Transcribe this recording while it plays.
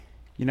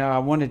I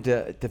wanted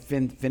to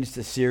finish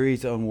the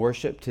series on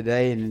worship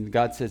today, and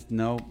God says,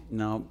 no.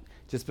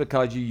 Just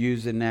because you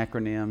use an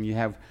acronym, you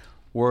have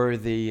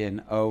worthy,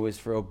 and O is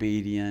for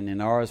obedient,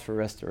 and R is for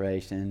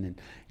restoration,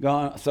 and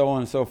so on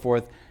and so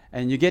forth.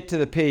 And you get to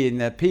the P,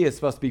 and the P is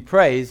supposed to be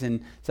praise.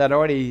 And so I'd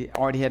already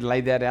had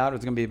laid that out. It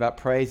was going to be about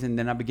praise. And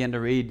then I began to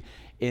read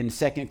in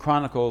 2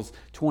 Chronicles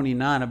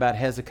 29 about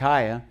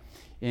Hezekiah.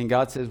 And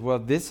God says, well,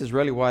 this is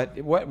really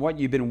what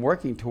you've been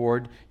working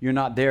toward. You're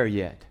not there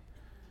yet.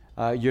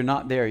 You're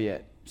not there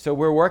yet. So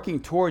we're working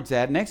towards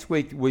that. Next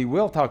week, we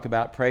will talk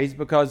about praise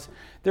because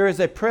there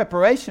is a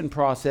preparation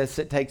process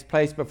that takes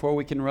place before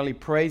we can really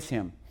praise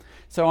Him.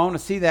 So I want to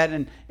see that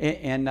in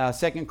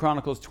 2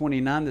 Chronicles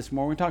 29 this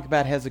morning. We talk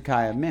about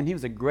Hezekiah. Man, he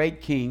was a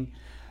great king.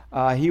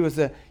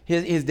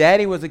 His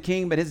daddy was a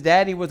king, but his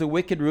daddy was a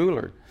wicked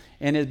ruler.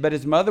 But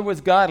his mother was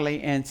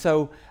godly, and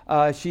so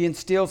she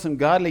instilled some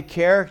godly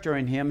character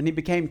in him, and he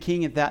became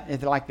king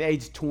at like the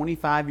age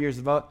 25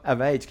 years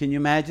of age. Can you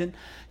imagine?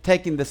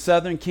 Taking the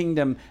southern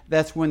kingdom,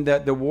 that's when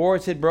the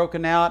wars had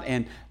broken out,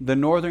 and the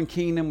northern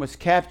kingdom was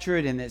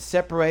captured, and it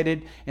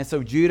separated, and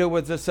so Judah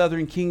was the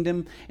southern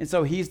kingdom, and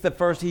so he's the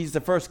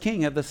first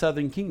king of the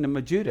southern kingdom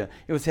of Judah.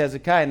 It was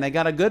Hezekiah, and they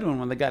got a good one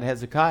when they got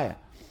Hezekiah.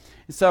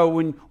 So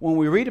when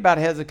we read about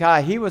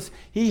Hezekiah,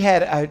 he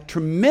had a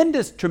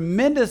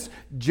tremendous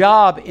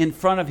job in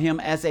front of him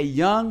as a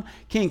young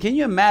king. Can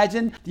you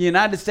imagine the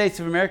United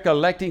States of America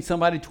electing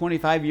somebody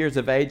 25 years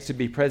of age to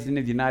be president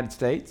of the United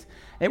States?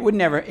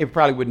 It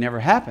probably would never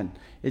happen.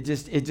 It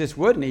just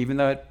wouldn't, even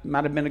though it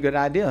might have been a good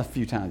idea a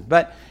few times.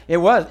 But it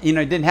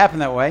didn't happen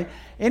that way.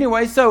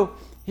 Anyway, so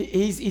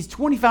he's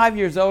 25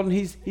 years old, and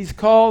he's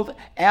called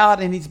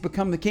out, and he's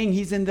become the king.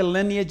 He's in the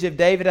lineage of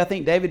David. I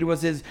think David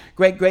was his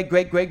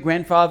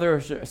great-great-great-great-grandfather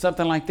or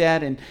something like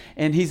that.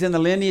 And he's in the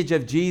lineage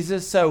of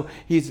Jesus. So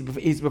he's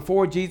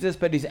before Jesus,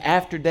 but he's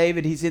after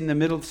David. He's in the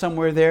middle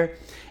somewhere there.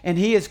 And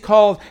he is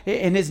called,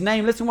 and his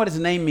name, listen what his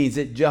name means.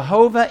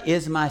 Jehovah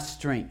is my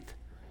strength.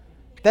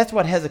 That's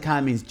what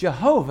Hezekiah means.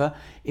 Jehovah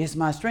is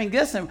my strength.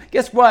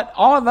 Guess what?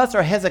 All of us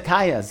are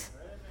Hezekiahs.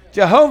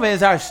 Jehovah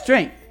is our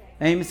strength.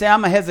 Amen. Say,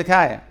 I'm a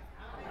Hezekiah.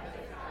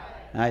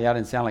 Y'all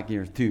didn't sound like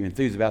you're too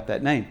enthused about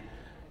that name.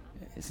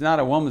 It's not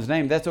a woman's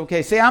name. That's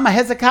okay. Say, I'm a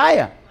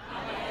Hezekiah.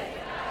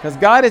 Because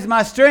God is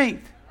my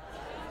strength.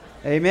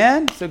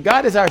 Amen. So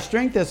God is our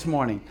strength this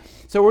morning.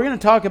 So we're going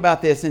to talk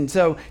about this. And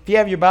so if you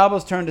have your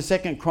Bibles, turn to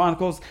 2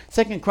 Chronicles.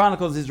 2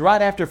 Chronicles is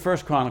right after 1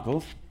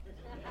 Chronicles.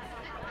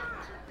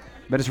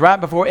 But it's right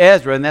before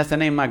Ezra, and that's the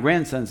name of my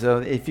grandson. So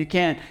if you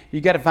can't, you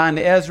got to find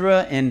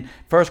Ezra and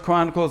 1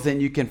 Chronicles,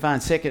 and you can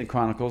find 2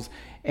 Chronicles.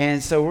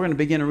 And so we're going to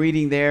begin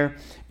reading there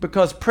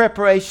because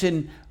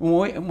preparation,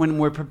 when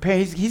we're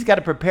preparing, he's got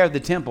to prepare the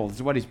temple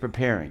is what he's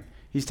preparing.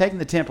 He's taking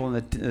the temple,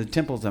 and the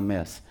temple's a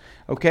mess.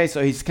 Okay,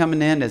 so he's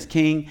coming in as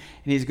king,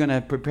 and he's going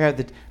to prepare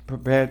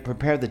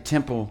the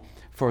temple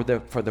for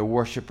the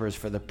worshipers,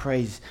 for the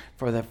praise,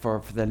 for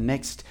the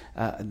next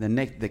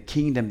the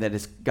kingdom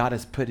that God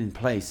has put in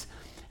place.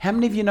 How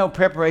many of you know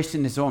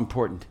preparation is so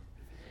important?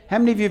 How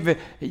many of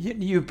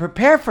you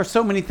prepare for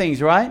so many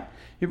things, right?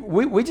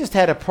 We just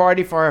had a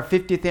party for our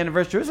 50th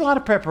anniversary. There was a lot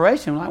of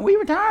preparation. We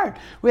were tired.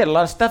 We had a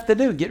lot of stuff to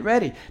do. Get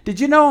ready. Did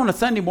you know on a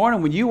Sunday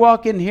morning when you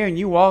walk in here and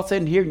you waltz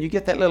in here and you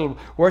get that little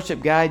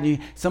worship guide and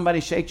somebody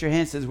shakes your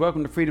hand and says,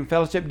 "Welcome to Freedom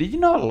Fellowship." Did you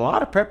know a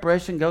lot of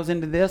preparation goes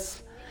into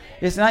this?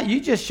 It's not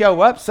you just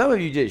show up. Some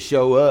of you just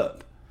show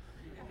up.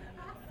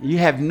 You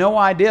have no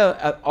idea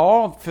at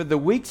all for the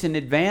weeks in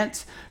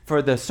advance,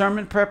 for the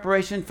sermon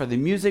preparation, for the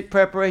music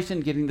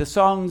preparation, getting the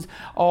songs,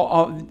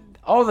 all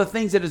the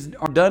things that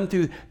are done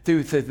through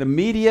the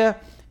media,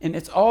 and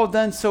it's all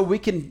done so we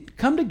can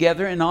come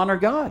together and honor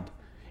God.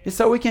 It's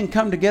so we can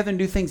come together and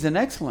do things in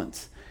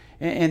excellence.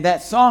 And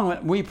that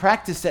song, we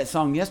practiced that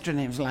song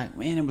yesterday. It was like,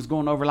 man, it was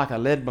going over like a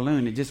lead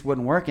balloon. It just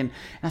wasn't working.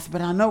 And I said, but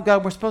I know,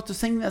 God, we're supposed to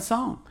sing that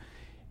song.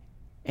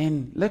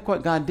 And look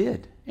what God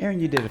did. Aaron,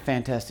 you did a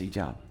fantastic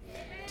job.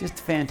 Just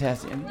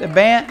fantastic. The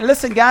band,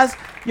 listen, guys,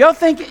 y'all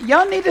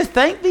need to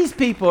thank these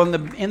people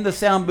in the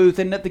sound booth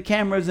and at the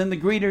cameras and the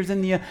greeters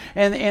and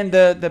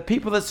the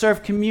people that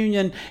serve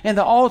communion and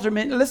the altar.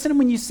 Listen,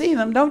 when you see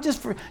them,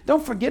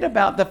 don't forget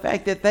about the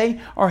fact that they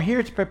are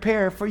here to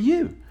prepare for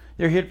you.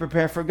 They're here to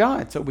prepare for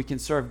God so we can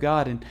serve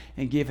God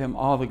and give Him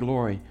all the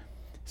glory.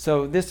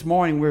 So this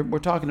morning we're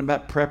talking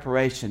about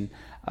preparation.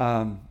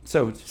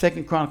 So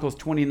 2 Chronicles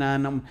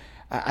 29.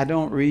 I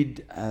don't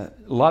read a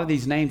lot of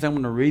these names. I'm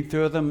going to read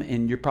through them,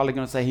 and you're probably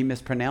going to say he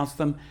mispronounced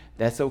them.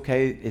 That's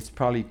okay. It's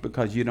probably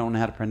because you don't know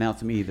how to pronounce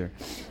them either.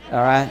 All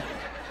right?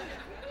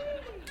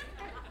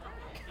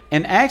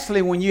 And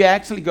actually, when you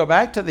actually go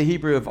back to the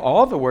Hebrew of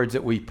all the words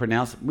that we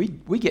pronounce, we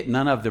get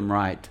none of them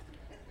right.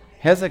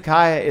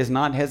 Hezekiah is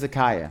not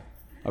Hezekiah.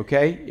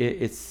 Okay?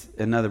 It's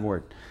another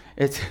word.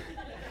 It's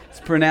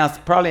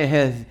pronounced probably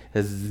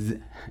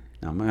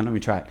no, let me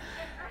try it.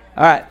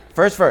 All right,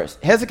 first verse.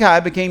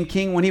 Hezekiah became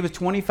king when he was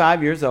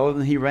 25 years old,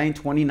 and he reigned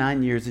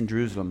 29 years in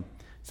Jerusalem.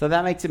 So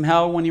that makes him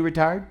how old when he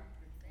retired?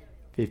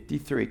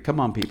 53.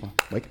 Come on, people.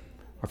 Wake.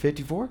 Or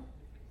 54?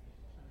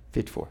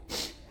 54.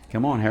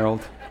 Come on,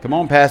 Harold. Come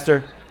on,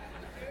 Pastor.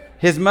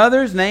 His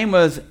mother's name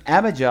was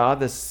Abijah,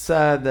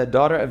 the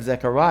daughter of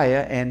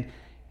Zechariah. And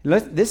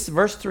this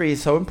verse 3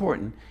 is so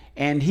important.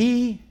 And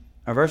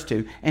verse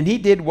 2, and he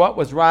did what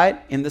was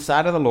right in the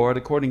sight of the Lord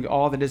according to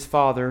all that his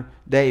father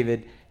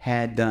David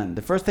had done.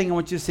 The first thing I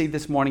want you to see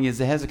this morning is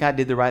that Hezekiah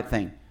did the right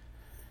thing.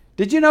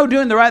 Did you know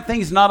doing the right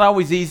thing is not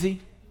always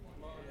easy?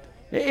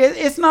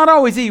 It's not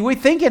always easy. We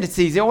think it's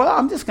easy. Well,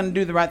 I'm just going to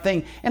do the right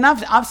thing. And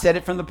I've said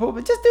it from the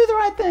pulpit. Just do the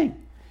right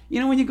thing. You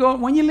know,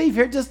 when you leave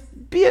here, just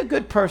be a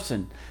good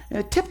person.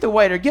 Tip the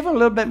waiter. Give them a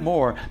little bit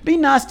more. Be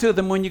nice to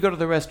them when you go to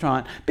the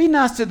restaurant. Be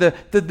nice to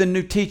the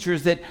new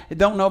teachers that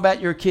don't know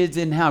about your kids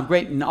and how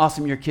great and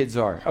awesome your kids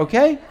are.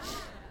 Okay?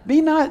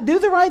 Be nice. Do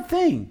the right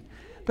thing.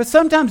 But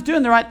sometimes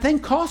doing the right thing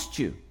costs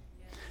you.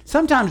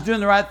 Sometimes doing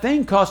the right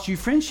thing costs you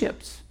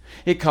friendships.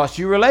 It costs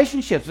you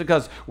relationships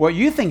because what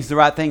you think is the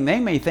right thing,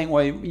 they may think,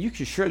 well,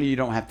 surely you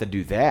don't have to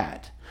do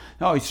that.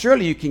 Oh,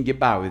 surely you can get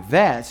by with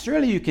that.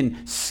 Surely you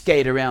can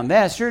skate around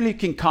that. Surely you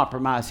can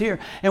compromise here.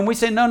 And we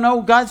say,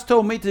 no, God's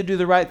told me to do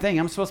the right thing.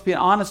 I'm supposed to be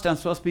honest. I'm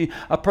supposed to be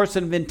a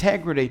person of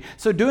integrity.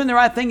 So doing the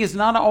right thing is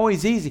not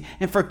always easy.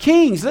 And for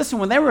kings, listen,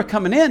 when they were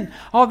coming in,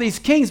 all these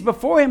kings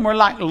before him were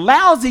like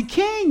lousy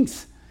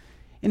kings.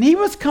 And he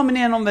was coming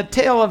in on the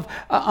tail of,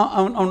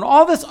 on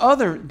all this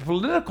other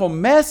political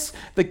mess.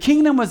 The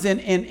kingdom was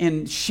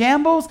in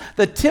shambles.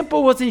 The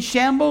temple was in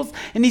shambles.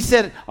 And he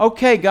said,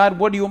 okay, God,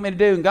 what do you want me to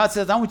do? And God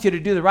says, I want you to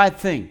do the right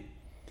thing.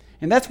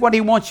 And that's what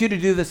he wants you to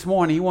do this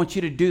morning. He wants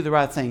you to do the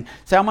right thing.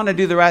 Say, I'm going to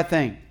do the right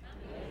thing.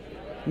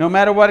 No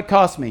matter what it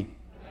costs me.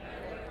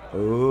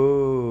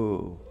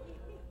 Oh.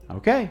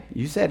 Okay,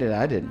 you said it.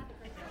 I didn't.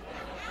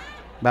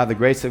 By the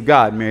grace of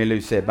God, Mary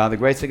Lou said, by the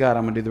grace of God,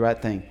 I'm going to do the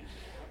right thing.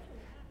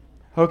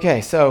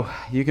 Okay, so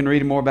you can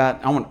read more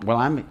about,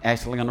 I'm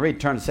actually going to read,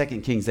 turn to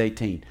 2 Kings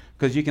 18,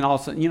 because you can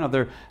also,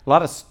 there are a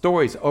lot of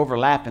stories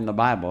overlap in the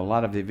Bible, a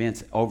lot of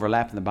events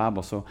overlap in the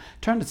Bible. So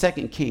turn to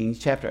 2 Kings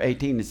chapter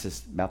 18. It's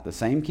just about the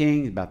same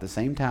king, about the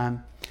same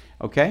time,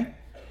 okay?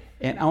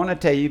 And I want to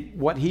tell you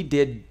what he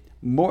did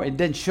more. It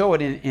doesn't show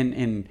it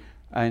in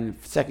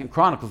 2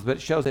 Chronicles, but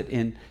it shows it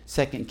in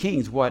 2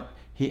 Kings, what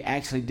he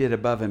actually did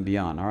above and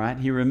beyond, all right?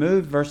 He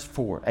removed verse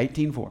 4,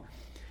 18:4.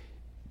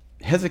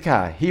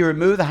 Hezekiah, he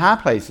removed the high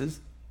places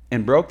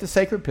and broke the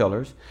sacred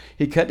pillars.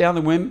 He cut down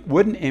the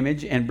wooden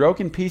image and broke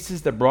in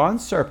pieces the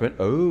bronze serpent,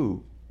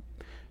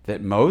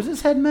 that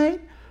Moses had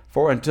made.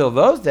 For until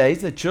those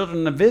days, the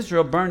children of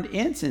Israel burned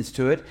incense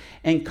to it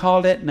and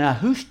called it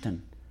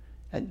Nehushtan.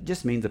 That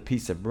just means a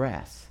piece of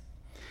brass.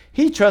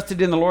 He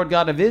trusted in the Lord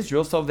God of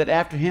Israel, so that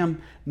after him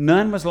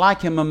none was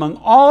like him among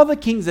all the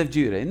kings of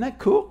Judah. Isn't that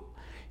cool?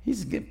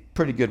 He's a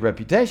pretty good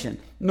reputation.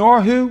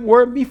 Nor who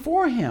were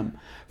before him.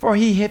 For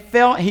he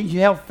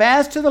held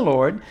fast to the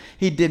Lord.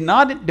 He did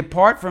not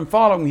depart from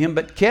following him,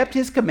 but kept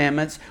his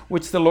commandments,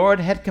 which the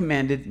Lord had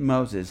commanded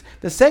Moses.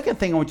 The second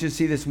thing I want you to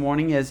see this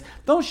morning is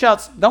don't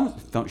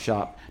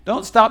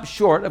stop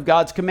short of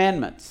God's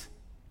commandments.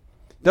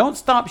 Don't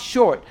stop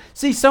short.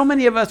 See, so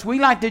many of us, we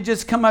like to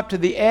just come up to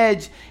the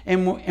edge,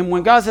 and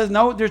when God says,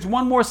 no, there's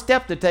one more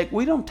step to take,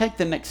 we don't take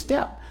the next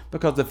step.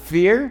 Because of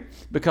fear,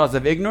 because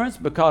of ignorance,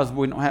 because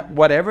we don't have,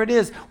 whatever it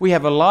is, we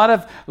have a lot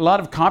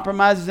of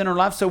compromises in our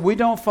life, so we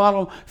don't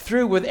follow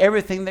through with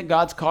everything that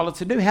God's called us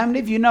to do. How many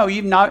of you know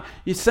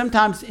you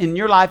sometimes in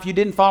your life you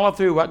didn't follow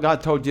through what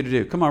God told you to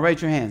do? Come on,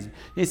 raise your hands.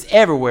 It's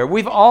everywhere.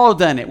 We've all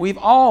done it. We've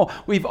all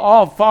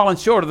fallen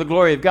short of the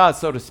glory of God,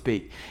 so to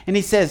speak. And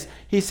he says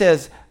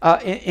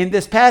in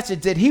this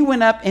passage that he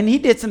went up and he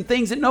did some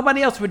things that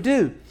nobody else would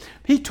do.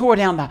 He tore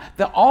down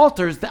the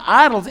altars, the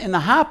idols in the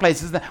high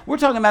places. We're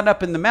talking about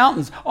up in the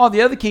mountains. All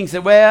the other kings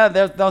said, well,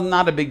 that's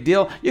not a big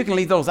deal. You can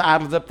leave those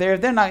idols up there.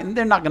 They're not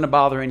going to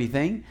bother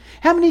anything.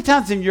 How many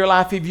times in your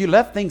life have you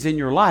left things in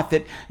your life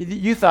that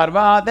you thought,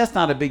 well, that's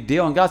not a big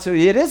deal? And God said,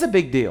 it is a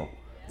big deal.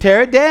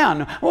 Tear it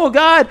down. Oh,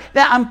 God,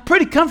 I'm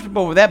pretty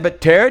comfortable with that,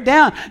 but tear it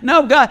down.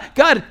 No,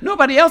 God,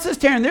 nobody else is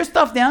tearing their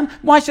stuff down.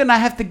 Why shouldn't I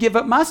have to give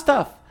up my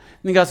stuff?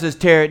 And God says,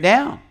 tear it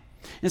down.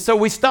 And so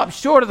we stop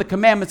short of the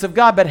commandments of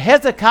God, but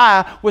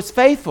Hezekiah was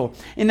faithful.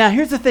 And now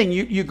here's the thing.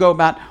 You go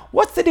about,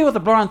 what's the deal with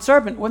the bronze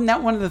serpent? Wasn't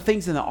that one of the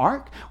things in the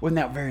ark? Wasn't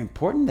that very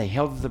important? They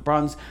held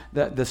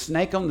the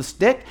snake on the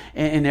stick,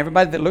 and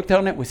everybody that looked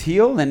on it was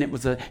healed, and it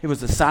was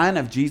a sign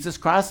of Jesus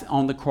Christ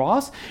on the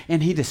cross,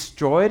 and he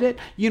destroyed it.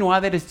 You know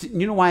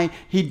why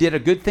he did a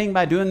good thing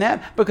by doing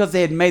that? Because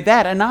they had made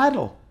that an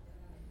idol.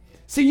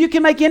 See, you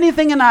can make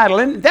anything an idol.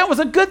 And that was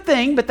a good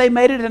thing, but they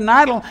made it an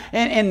idol.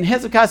 And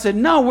Hezekiah said,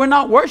 no, we're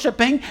not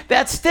worshiping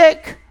that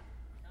stick.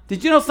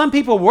 Did you know some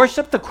people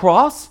worship the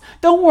cross?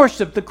 Don't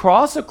worship the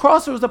cross. The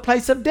cross was a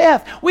place of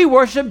death. We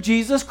worship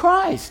Jesus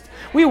Christ.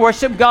 We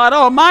worship God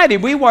Almighty.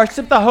 We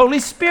worship the Holy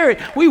Spirit.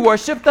 We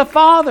worship the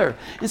Father.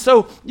 And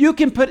so you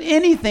can put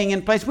anything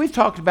in place. We've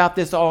talked about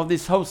this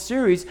this whole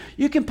series.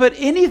 You can put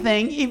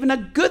anything, even a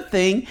good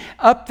thing,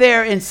 up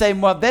there and say,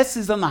 well, this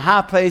is on the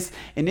high place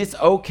and it's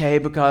okay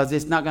because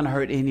it's not going to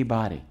hurt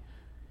anybody.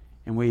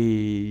 and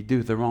we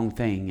do the wrong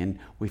thing, and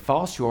we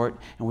fall short,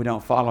 and we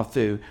don't follow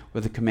through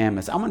with the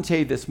commandments. I'm going to tell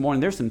you this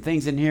morning, there's some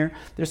things in here,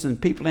 there's some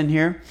people in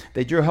here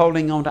that you're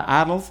holding on to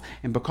idols,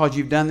 and because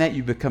you've done that,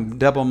 you become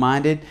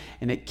double-minded,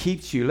 and it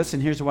keeps you.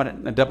 Listen, here's what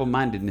a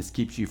double-mindedness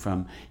keeps you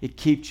from. It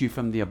keeps you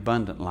from the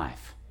abundant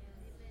life.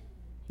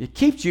 It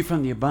keeps you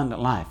from the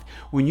abundant life.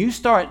 When you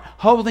start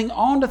holding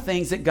on to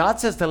things that God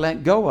says to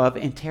let go of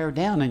and tear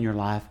down in your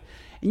life,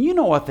 and you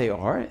know what they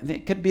are.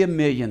 It could be a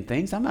million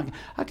things.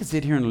 I could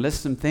sit here and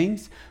list some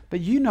things, but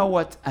you know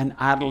what's an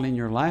idol in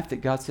your life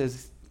that God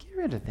says, get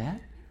rid of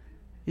that.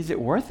 Is it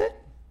worth it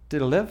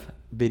to live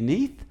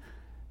beneath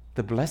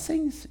the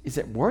blessings? Is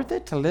it worth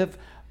it to live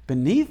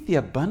beneath the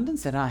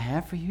abundance that I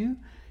have for you?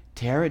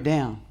 Tear it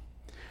down.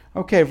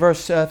 Okay,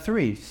 verse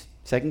 3.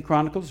 2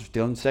 Chronicles,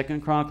 still in 2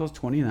 Chronicles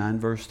 29,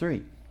 verse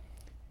 3.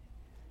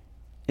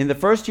 In the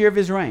first year of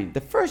his reign,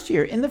 the first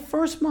year, in the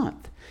first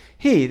month,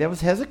 that was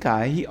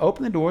Hezekiah, he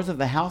opened the doors of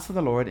the house of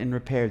the Lord and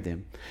repaired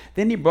them.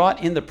 Then he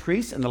brought in the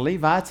priests and the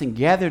Levites and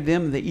gathered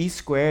them in the east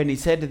square, and he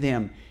said to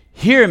them,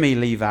 hear me,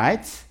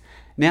 Levites.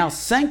 Now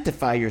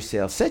sanctify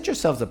yourselves, set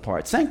yourselves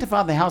apart,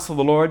 sanctify the house of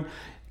the Lord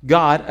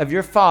God of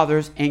your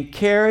fathers, and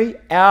carry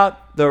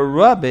out the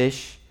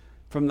rubbish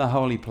from the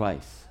holy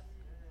place.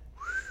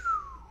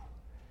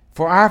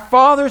 For our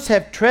fathers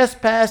have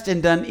trespassed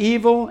and done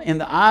evil in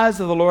the eyes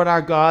of the Lord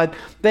our God.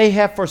 They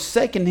have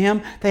forsaken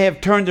him. They have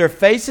turned their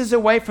faces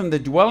away from the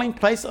dwelling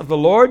place of the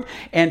Lord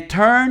and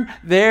turned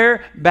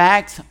their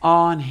backs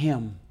on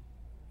him.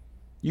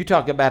 You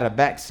talk about a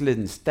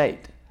backslidden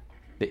state.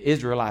 The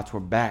Israelites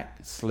were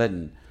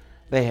backslidden.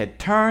 They had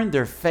turned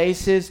their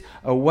faces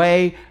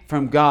away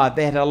from God.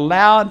 They had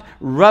allowed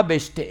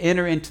rubbish to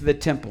enter into the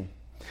temple.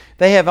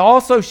 They have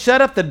also shut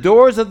up the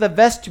doors of the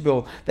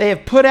vestibule. They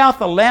have put out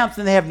the lamps,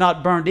 and they have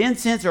not burned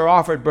incense or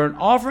offered burnt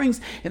offerings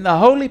in the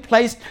holy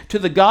place to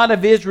the God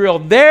of Israel.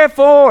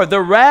 Therefore,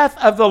 the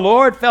wrath of the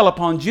Lord fell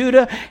upon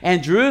Judah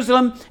and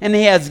Jerusalem, and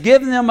he has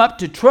given them up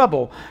to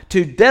trouble,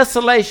 to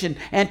desolation,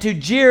 and to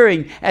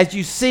jeering, as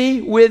you see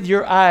with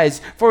your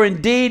eyes. For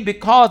indeed,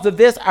 because of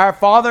this, our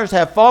fathers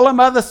have fallen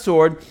by the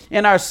sword,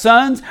 and our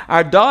sons,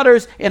 our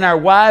daughters, and our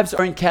wives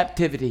are in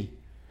captivity.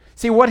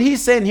 See, what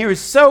he's saying here is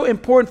so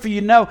important for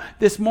you to know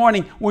this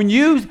morning. When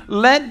you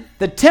let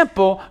the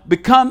temple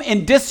become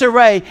in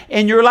disarray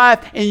in your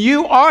life, and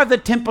you are the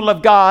temple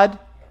of God,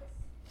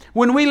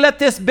 when we let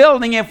this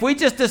building, if we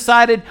just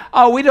decided,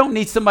 oh, we don't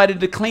need somebody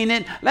to clean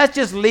it, let's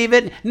just leave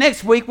it.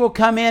 Next week we'll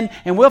come in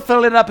and we'll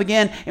fill it up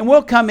again, and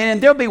we'll come in and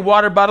there'll be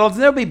water bottles,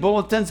 and there'll be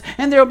bulletins,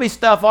 and there'll be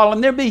stuff all,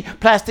 and there'll be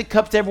plastic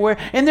cups everywhere,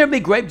 and there'll be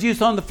grape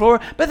juice on the floor,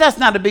 but that's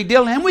not a big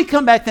deal. And we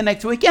come back the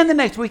next week, and the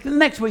next week, and the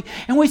next week,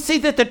 and we see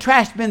that the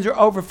trash bins are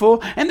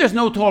overfull, and there's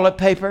no toilet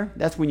paper.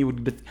 That's when you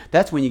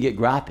get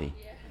gripey.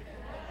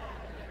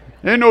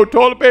 There's no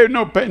toilet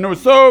paper, no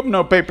soap,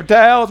 no paper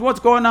towels. What's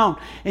going on?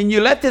 And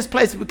you let this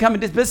place become a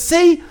disarray. But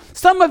see,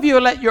 some of you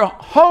let your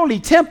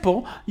holy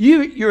temple, you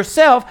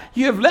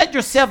have let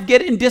yourself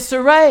get in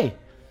disarray.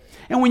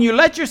 And when you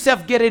let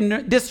yourself get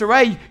in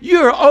disarray,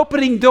 you're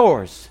opening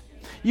doors.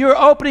 You're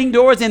opening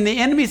doors, and the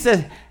enemy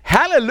says,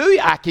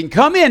 hallelujah, I can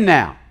come in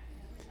now.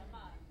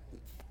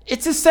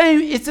 It's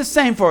the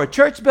same for a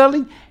church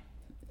building.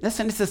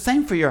 Listen, it's the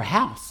same for your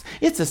house.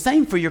 It's the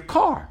same for your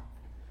car.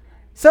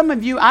 Some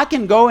of you, I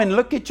can go and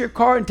look at your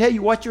car and tell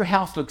you what your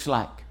house looks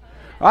like.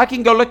 Or I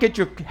can go look at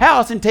your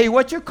house and tell you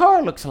what your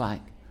car looks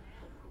like.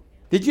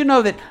 Did you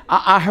know that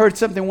I heard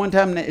something one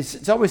time that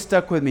it's always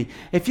stuck with me.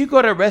 If you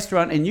go to a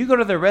restaurant and you go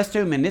to the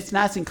restroom and it's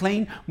nice and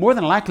clean, more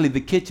than likely the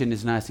kitchen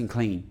is nice and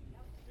clean.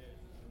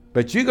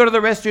 But you go to the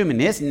restroom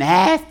and it's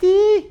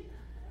nasty,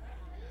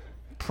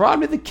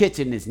 probably the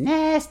kitchen is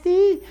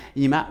nasty,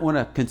 and you might want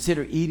to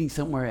consider eating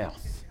somewhere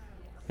else.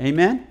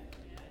 Amen?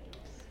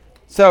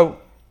 So,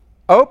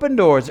 open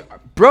doors,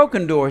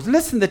 broken doors.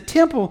 Listen, the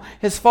temple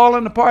has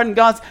fallen apart, and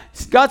God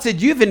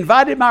said, you've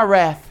invited my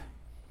wrath.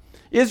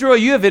 Israel,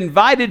 you have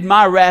invited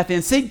my wrath.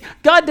 And see,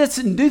 God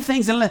doesn't do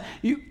things unless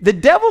the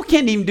devil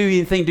can't even do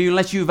anything to you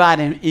unless you invite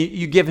him,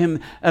 you give him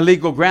a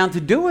legal ground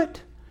to do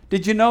it.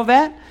 Did you know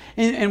that?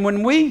 And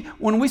when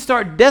we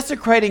start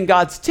desecrating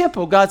God's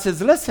temple, God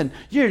says, listen,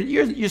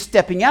 you're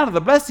stepping out of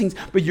the blessings,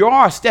 but you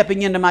are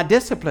stepping into my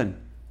discipline,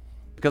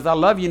 because I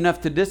love you enough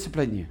to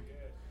discipline you.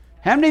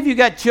 How many of you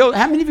got children?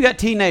 How many of you got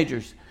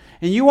teenagers,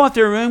 and you want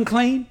their room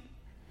clean?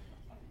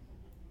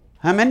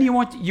 How many you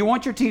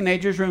want your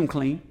teenagers' room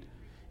clean?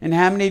 And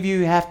how many of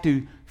you have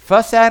to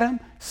fuss at them,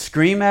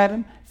 scream at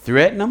them,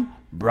 threaten them,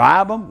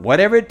 bribe them,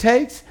 whatever it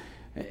takes,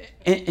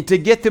 and to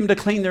get them to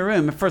clean their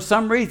room? And for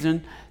some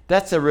reason,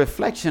 that's a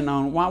reflection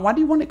on why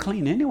do you want it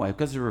clean anyway?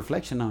 Because it's a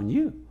reflection on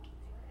you.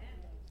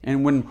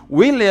 And when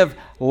we live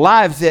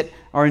lives that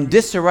are in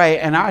disarray,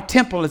 and our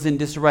temple is in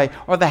disarray,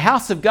 or the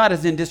house of God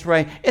is in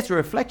disarray, it's a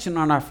reflection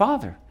on our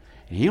Father.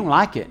 And he don't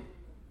like it.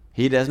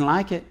 He doesn't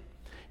like it.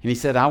 And he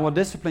said, I will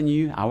discipline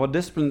you. I will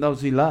discipline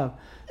those who love,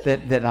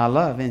 that I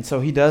love. And so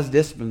he does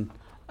discipline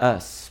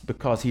us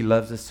because he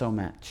loves us so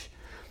much.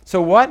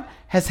 So what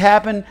has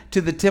happened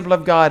to the temple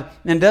of God?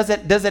 And does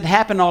it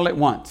happen all at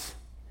once?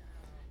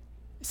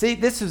 See,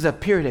 this was a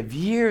period of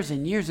years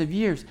and years of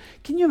years.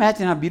 Can you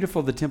imagine how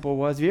beautiful the temple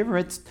was? Have you ever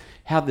read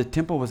how the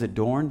temple was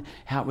adorned,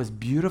 how it was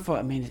beautiful?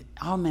 I mean,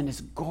 oh man,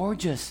 it's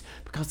gorgeous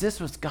because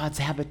this was God's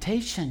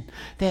habitation.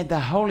 They had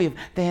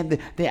they had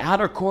the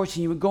outer courts,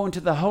 and you would go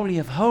into the Holy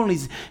of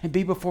Holies and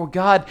be before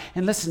God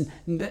and listen,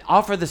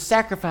 offer the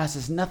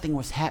sacrifices. Nothing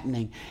was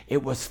happening.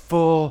 It was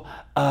full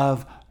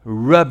of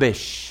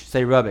rubbish.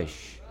 Say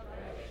rubbish.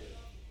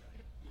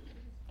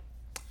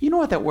 You know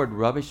what that word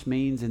rubbish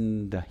means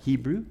in the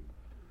Hebrew?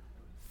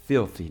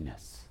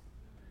 Filthiness.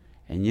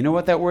 And you know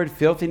what that word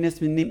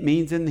filthiness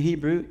means in the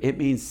Hebrew? It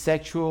means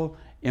sexual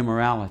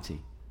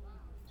immorality.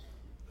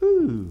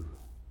 Ooh.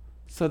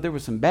 So there were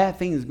some bad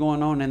things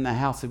going on in the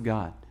house of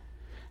God.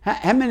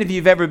 How many of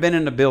you have ever been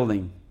in a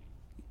building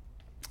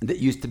that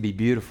used to be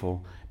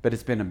beautiful, but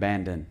it's been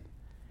abandoned?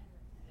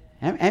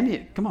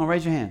 Come on,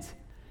 raise your hands.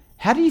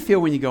 How do you feel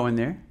when you go in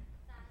there?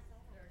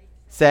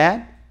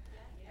 Sad?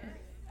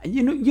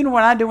 You know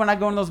what I do when I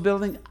go in those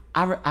buildings?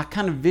 I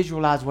kind of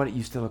visualize what it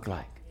used to look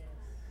like.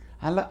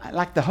 I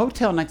like the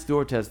hotel next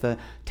door to us, the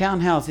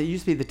townhouse. It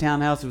used to be the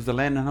townhouse. It was the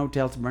Landon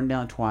Hotel. It's burned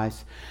down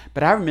twice.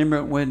 But I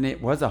remember when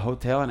it was a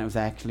hotel and it was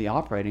actually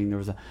operating.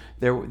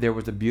 There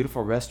was a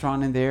beautiful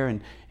restaurant in there.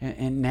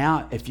 And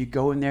now if you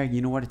go in there,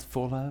 you know what it's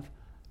full of?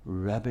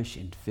 Rubbish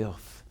and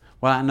filth.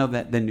 Well, I know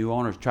that the new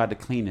owners tried to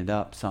clean it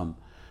up some.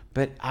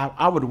 But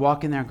I would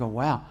walk in there and go,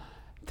 wow,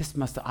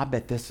 I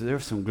bet there were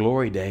some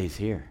glory days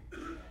here.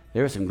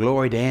 There were some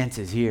glory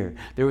dances here.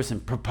 There were some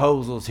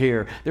proposals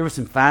here. There were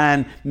some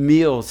fine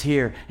meals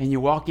here. And you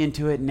walk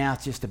into it, and now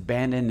it's just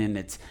abandoned, and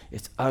it's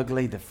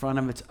ugly. The front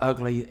of it's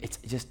ugly. It's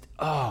just,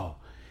 oh.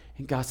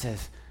 And God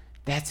says,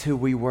 that's who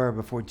we were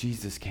before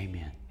Jesus came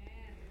in.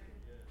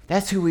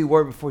 That's who we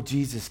were before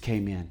Jesus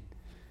came in.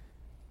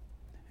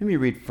 Let me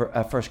read 1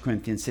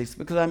 Corinthians 6,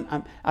 because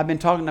I've been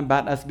talking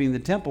about us being the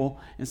temple,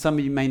 and some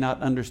of you may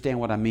not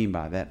understand what I mean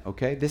by that,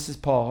 okay? This is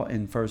Paul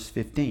in verse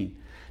 15.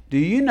 Do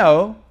you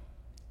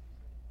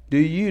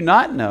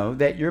not know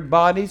that your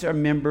bodies are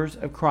members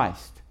of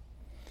Christ?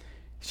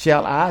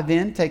 Shall I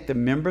then take the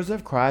members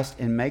of Christ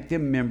and make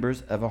them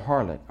members of a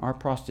harlot or a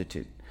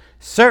prostitute?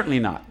 Certainly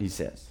not, he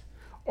says.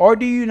 Or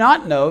do you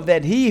not know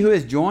that he who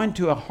is joined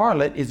to a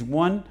harlot is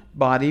one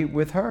body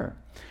with her?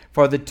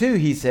 For the two,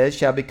 he says,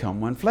 shall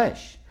become one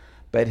flesh.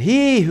 But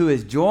he who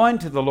is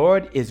joined to the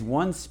Lord is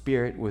one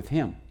spirit with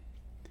him.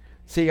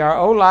 See, our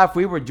old life,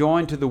 we were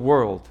joined to the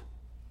world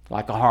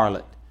like a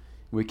harlot.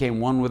 We became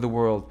one with the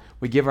world.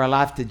 We give our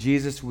life to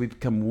Jesus. We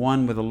become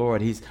one with the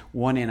Lord. He's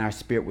one in our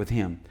spirit with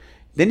him.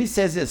 Then he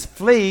says this,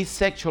 flee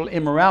sexual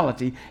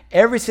immorality.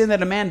 Every sin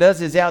that a man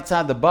does is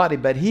outside the body,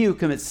 but he who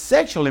commits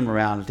sexual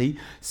immorality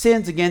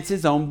sins against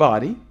his own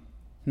body.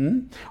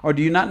 Or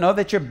do you not know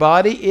that your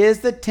body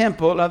is the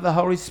temple of the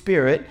Holy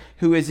Spirit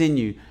who is in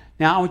you?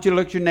 Now I want you to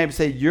look at your neighbor and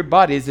say, your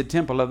body is the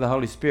temple of the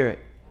Holy Spirit.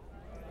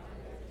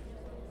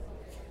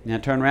 Now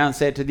turn around and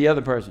say it to the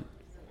other person.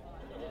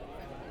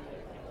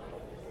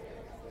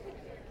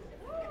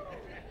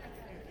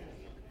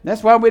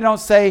 That's why we don't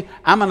say,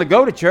 I'm going to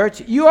go to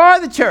church. You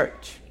are the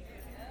church.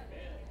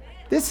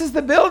 This is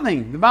the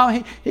building. The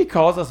Bible, he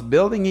calls us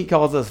building. He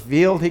calls us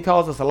field. He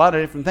calls us a lot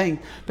of different things.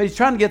 But he's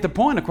trying to get the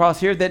point across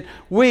here that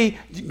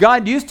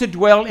God used to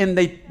dwell in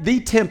the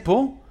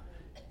temple,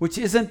 which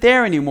isn't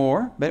there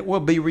anymore, but will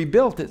be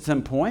rebuilt at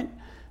some point.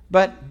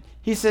 But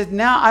he says,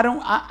 now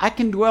I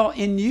can dwell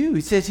in you.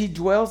 He says he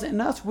dwells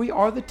in us. We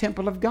are the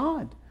temple of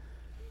God.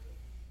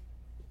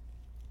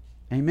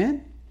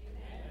 Amen?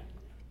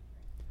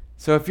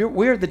 So if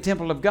we're the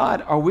temple of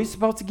God, are we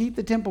supposed to keep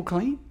the temple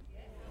clean?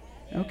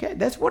 Okay,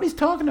 that's what he's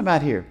talking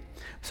about here.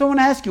 So I want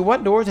to ask you,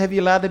 what doors have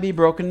you allowed to be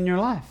broken in your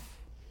life?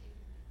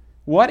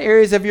 What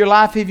areas of your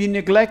life have you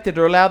neglected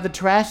or allowed the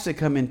trash to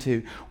come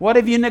into? What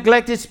have you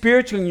neglected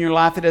spiritually in your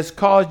life that has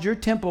caused your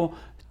temple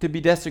to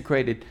be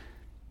desecrated?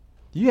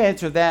 You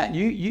answer that.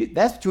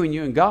 That's between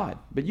you and God.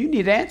 But you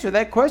need to answer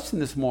that question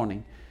this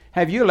morning.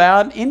 Have you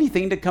allowed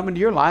anything to come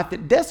into your life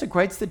that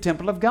desecrates the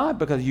temple of God?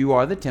 Because you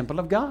are the temple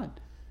of God.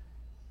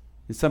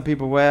 And some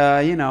people, well,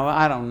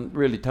 I don't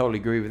really totally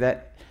agree with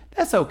that.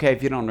 That's okay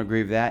if you don't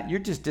agree with that. You're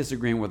just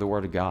disagreeing with the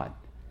Word of God.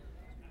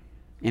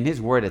 In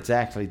His Word, it's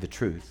actually the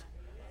truth.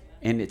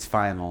 And it's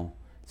final.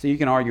 So you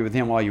can argue with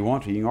Him all you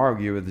want to. You can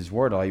argue with His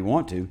Word all you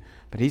want to.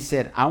 But He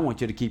said, I want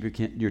you to keep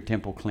your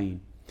temple clean.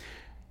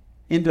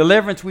 In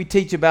deliverance, we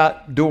teach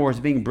about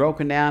doors being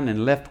broken down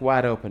and left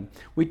wide open.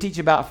 We teach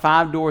about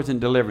 5 doors in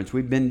deliverance.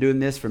 We've been doing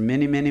this for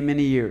many, many,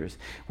 many years.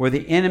 Where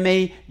the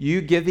enemy,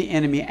 you give the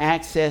enemy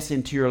access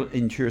into your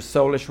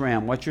soulish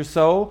realm. What's your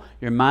soul?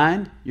 Your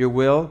mind, your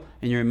will,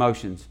 and your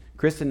emotions.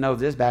 Kristen knows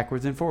this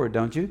backwards and forward,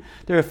 don't you?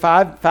 There are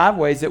five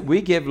ways that we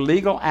give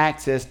legal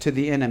access to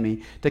the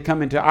enemy to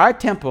come into our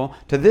temple,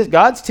 to this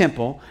God's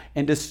temple,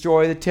 and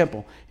destroy the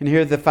temple. And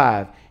here are the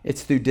 5.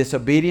 It's through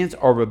disobedience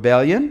or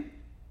rebellion.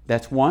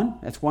 That's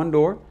one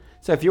door.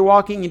 So if you're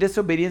walking in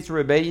disobedience or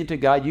rebellion to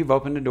God, you've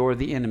opened the door to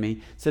the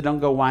enemy. So don't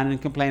go whining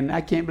and complaining.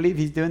 I can't believe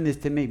he's doing this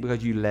to me,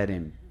 because you let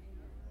him.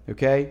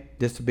 Okay?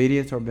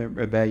 Disobedience or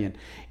rebellion.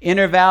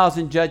 Inner vows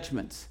and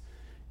judgments.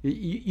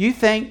 You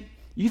think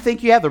You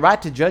think you have the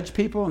right to judge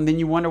people, and then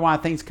you wonder why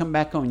things come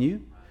back on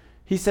you?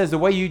 He says the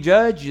way you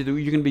judge, you're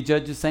going to be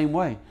judged the same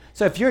way.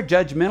 So if you're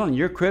judgmental and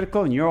you're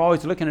critical and you're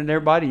always looking at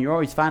everybody and you're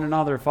always finding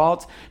all their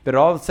faults, but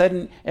all of a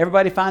sudden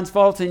everybody finds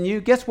faults in you,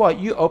 guess what?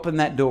 You open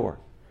that door.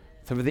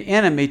 So for the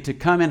enemy to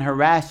come and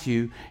harass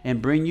you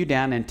and bring you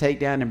down and take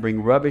down and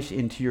bring rubbish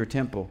into your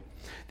temple.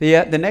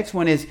 The next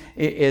one is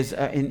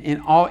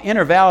in all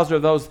intervals are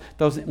those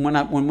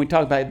when we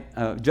talk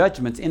about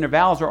judgments,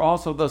 intervals are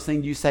also those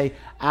things you say,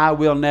 I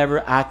will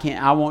never, I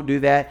can't, I won't do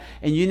that.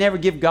 And you never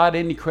give God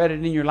any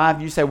credit in your life.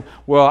 You say,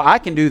 well, I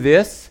can do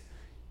this.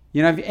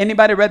 You know, have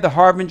anybody read The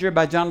Harbinger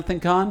by Jonathan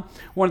Cahn?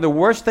 One of the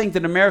worst things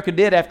that America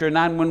did after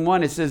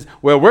 9/11, it says,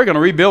 well, we're going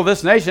to rebuild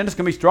this nation. It's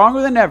going to be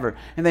stronger than ever.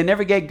 And they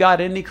never gave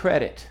God any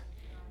credit.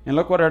 And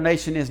look what our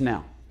nation is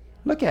now.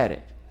 Look at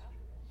it.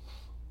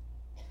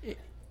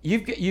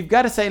 You've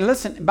got to say,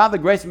 listen, by the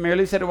grace of Mary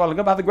Lou said a while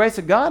ago, by the grace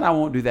of God, I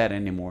won't do that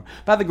anymore.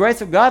 By the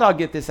grace of God, I'll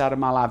get this out of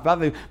my life.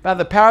 By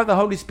the power of the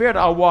Holy Spirit,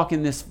 I'll walk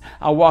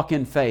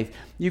in faith.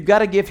 You've got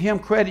to give him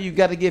credit. You've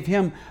got to give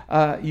him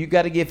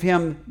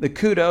the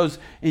kudos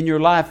in your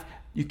life.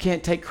 You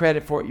can't take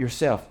credit for it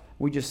yourself.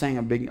 We just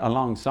sang a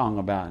long song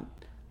about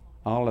it.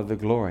 All of the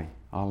glory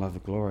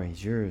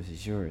is yours,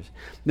 is yours.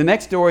 The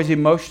next door is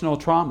emotional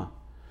trauma.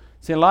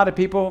 See, a lot of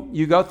people,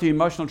 you go through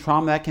emotional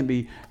trauma. That can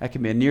be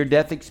a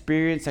near-death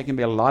experience. That can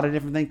be a lot of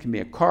different things. It can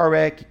be a car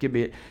wreck. It can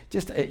be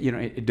just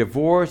a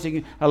divorce.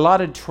 A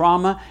lot of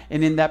trauma.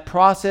 And in that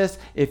process,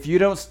 if you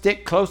don't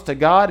stick close to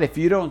God, if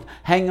you don't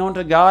hang on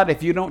to God,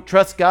 if you don't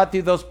trust God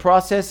through those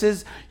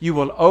processes, you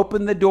will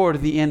open the door to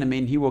the enemy,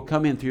 and he will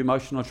come in through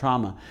emotional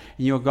trauma.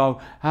 And you'll go,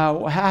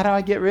 how do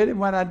I get rid of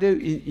what I do?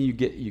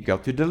 You go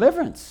through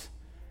deliverance.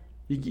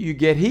 You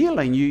get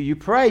healing, you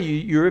pray,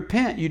 you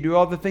repent, you do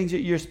all the things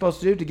that you're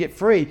supposed to do to get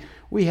free.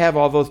 We have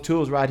all those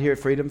tools right here at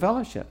Freedom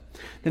Fellowship.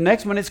 The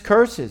next one is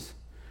curses.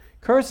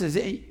 Curses,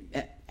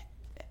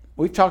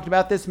 we've talked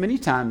about this many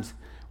times,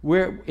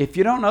 where if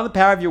you don't know the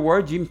power of your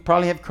words, you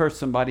probably have cursed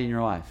somebody in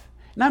your life.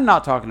 And I'm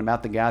not talking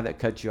about the guy that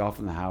cut you off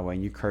on the highway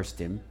and you cursed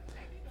him.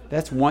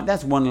 That's one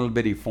little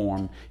bitty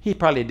form. He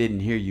probably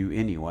didn't hear you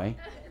anyway.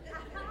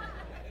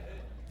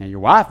 Now your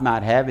wife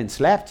might have and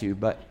slapped you,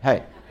 but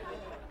hey.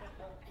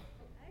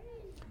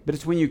 But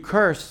it's when you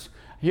curse.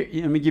 Here,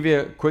 let me give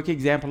you a quick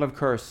example of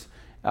curse.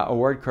 A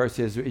word curse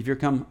is if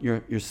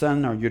your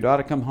son or your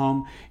daughter come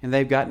home and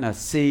they've gotten a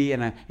C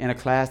in a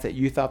class that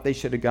you thought they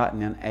should have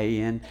gotten an A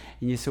in,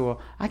 and you say, well,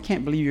 I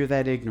can't believe you're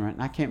that ignorant.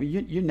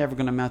 You're never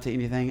going to amount to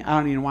anything. I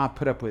don't even know why I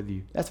put up with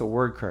you. That's a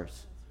word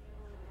curse.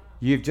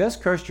 You've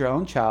just cursed your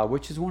own child,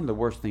 which is one of the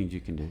worst things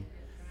you can do.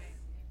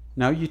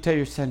 No, you tell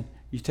your son,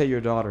 you tell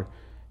your daughter,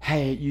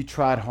 hey, you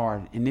tried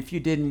hard, and if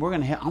you didn't, I'm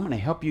going to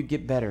help you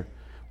get better.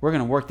 We're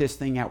going to work this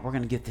thing out. We're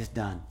going to get this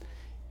done.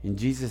 And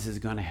Jesus is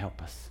going to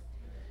help us.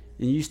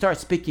 And you start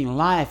speaking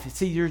life.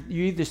 See, you're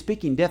either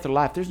speaking death or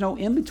life. There's no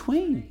in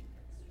between.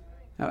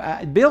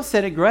 Bill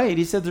said it great.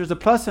 He said there's a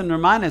plus and a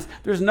minus.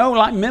 There's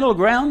no middle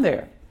ground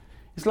there.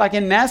 It's like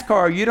in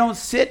NASCAR. You don't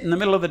sit in the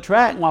middle of the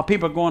track while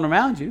people are going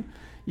around you.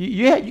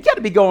 You got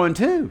to be going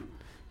too.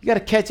 You got to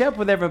catch up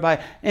with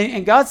everybody.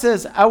 And God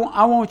says, I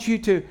want you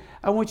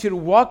to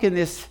walk in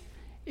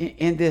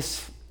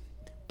this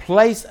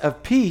place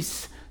of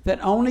peace that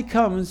only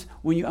comes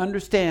when you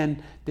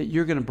understand that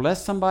you're going to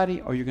bless somebody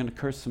or you're going to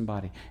curse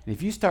somebody. And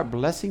if you start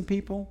blessing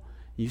people,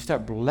 you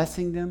start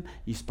blessing them,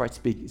 you start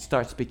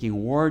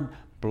speaking word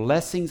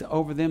blessings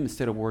over them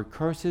instead of word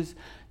curses,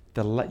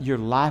 your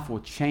life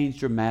will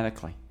change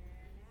dramatically.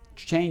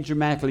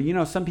 You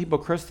know, some people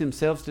curse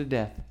themselves to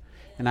death.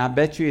 And I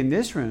bet you in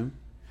this room,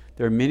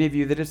 there are many of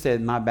you that have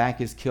said, my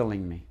back is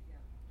killing me.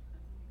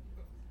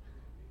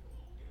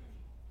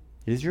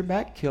 Is your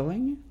back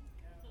killing you?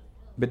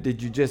 But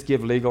did you just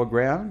give legal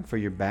ground for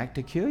your back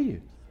to kill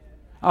you?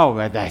 Oh,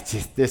 that's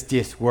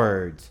just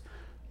words.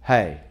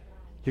 Hey,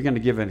 you're going to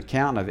give an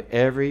account of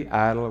every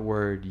idle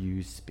word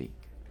you speak.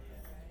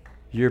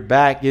 Your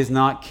back is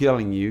not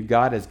killing you.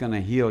 God is going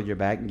to heal your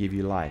back and give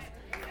you life.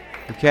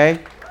 Okay?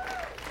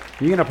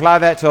 You can apply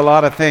that to a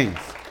lot of things.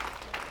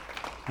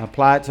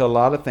 Apply it to a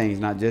lot of things,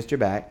 not just your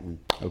back.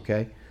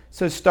 Okay?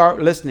 So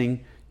start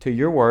listening to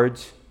your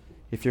words.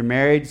 If you're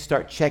married,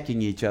 start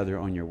checking each other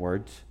on your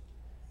words.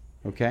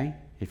 Okay?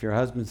 If your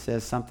husband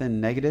says something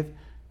negative,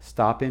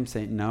 stop him,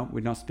 say, no,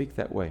 we don't speak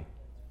that way.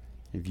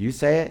 If you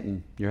say it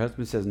and your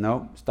husband says,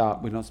 no,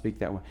 stop, we don't speak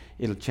that way,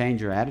 it'll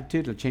change your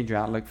attitude, it'll change your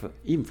outlook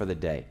even for the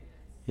day.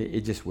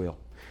 It just will.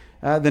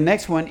 The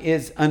next one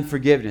is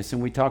unforgiveness,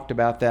 and we talked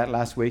about that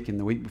last week and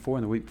the week before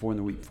and the week before and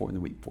the week before and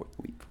the week before and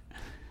the week before.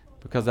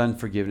 Because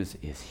unforgiveness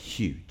is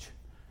huge.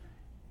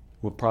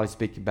 We'll probably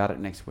speak about it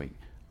next week.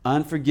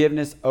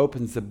 Unforgiveness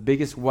opens the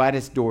biggest,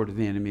 widest door to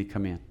the enemy to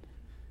come in.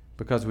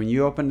 Because when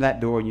you open that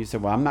door and you say,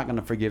 well, I'm not going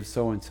to forgive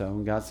so-and-so,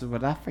 and God says,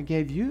 well, I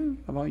forgave you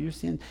about your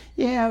sin.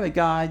 Yeah, but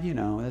God,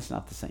 that's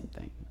not the same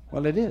thing.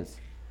 Well, it is.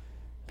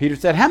 Peter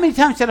said, how many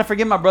times should I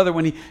forgive my brother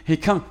when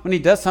he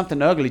does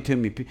something ugly to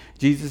me?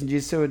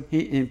 Jesus said,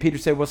 and Peter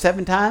said, well,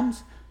 7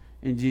 times?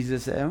 And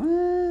Jesus said,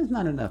 well, it's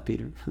not enough,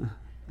 Peter.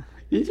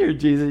 You hear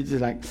Jesus, he's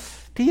just like,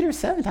 Peter,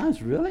 7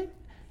 times? Really?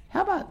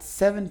 How about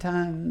 7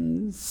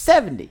 times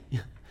 70?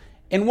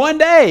 In one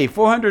day,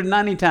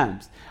 490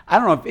 times. I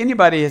don't know if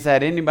anybody has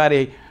had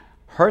anybody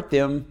hurt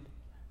them,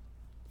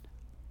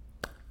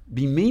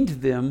 be mean to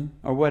them,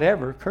 or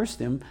whatever, curse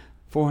them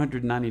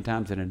 490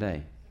 times in a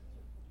day.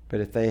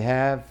 But if they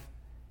have,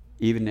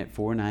 even at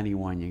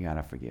 491, you got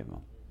to forgive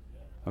them.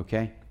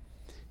 Okay?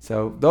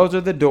 So those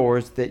are the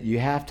doors that you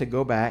have to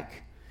go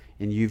back,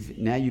 and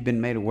you've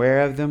been made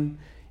aware of them,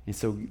 and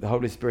so the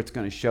Holy Spirit's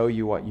going to show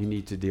you what you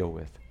need to deal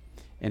with.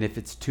 And if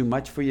it's too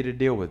much for you to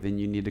deal with, then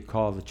you need to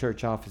call the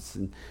church office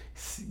and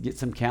get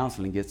some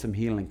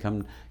healing,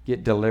 come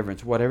get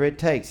deliverance, whatever it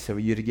takes for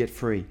you to get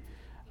free.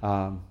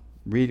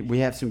 We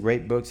have some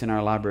great books in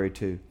our library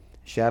too.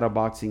 Shadow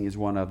boxing is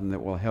one of them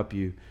that will help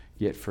you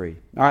get free.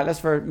 All right,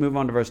 let's move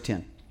on to verse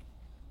 10.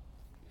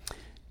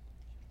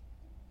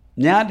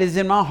 Now it is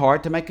in my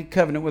heart to make a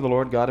covenant with the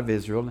Lord God of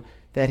Israel,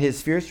 that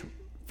his fierce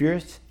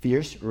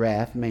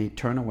wrath may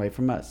turn away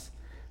from us.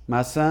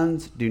 My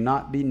sons, do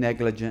not be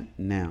negligent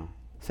now.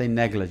 Say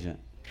negligent.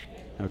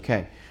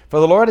 Okay.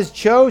 For the Lord has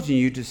chosen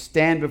you to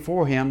stand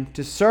before him,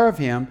 to serve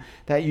him,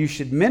 that you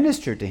should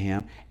minister to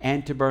him,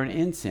 and to burn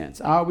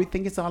incense. Oh, we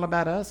think it's all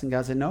about us. And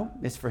God said, no,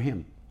 it's for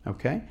him.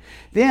 Okay.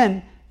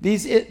 Then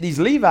these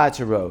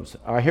Levites arose.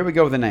 All right, here we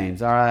go with the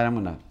names. All right, I'm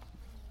going to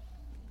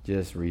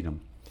just read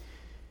them.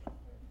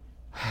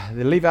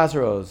 The Levites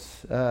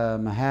arose,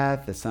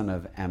 Mahath, the son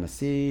of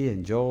Amasai,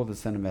 and Joel, the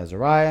son of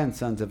Azariah, and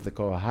sons of the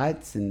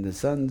Kohathites, and the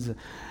sons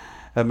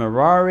of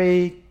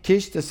Merari,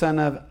 Kish, the son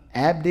of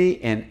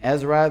Abdi, and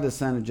Azariah, the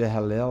son of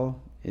Jehalel.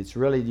 It's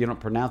really, you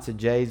don't pronounce the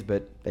J's,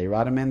 but they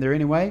write them in there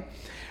anyway.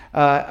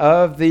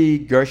 Of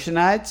the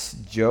Gershonites,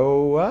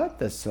 Joah,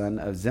 the son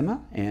of Zimmah,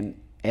 and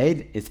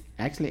it's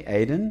actually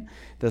Aden,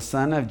 the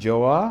son of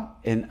Joah,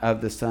 and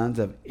of the sons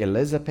of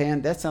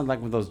Elizaphan. That sounds like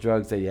one of those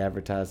drugs that you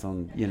advertise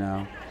on,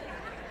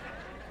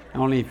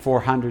 only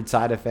 400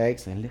 side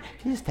effects. You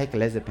just take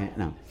Elizaphan.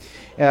 No.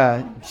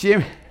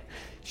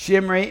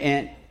 Shimri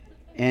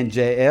and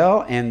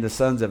Jael, and the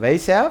sons of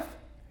Asaph.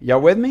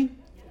 Y'all with me?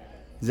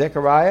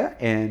 Zechariah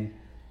and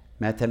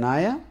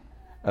Mattaniah,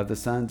 of the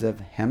sons of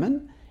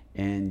Heman,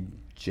 and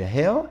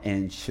Jehiel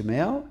and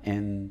Shemel,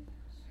 and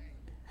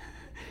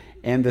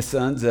the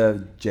sons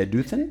of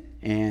Jeduthun,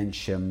 and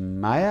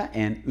Shemaiah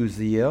and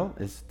Uzziel.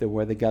 Is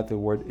where they got the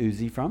word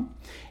Uzi from.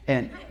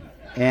 And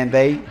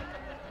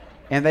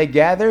they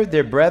gathered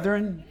their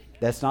brethren.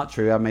 That's not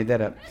true. I made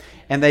that up.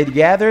 And they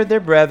gathered their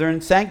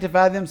brethren,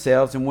 sanctified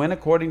themselves, and went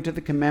according to the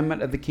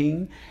commandment of the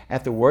king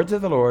at the words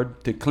of the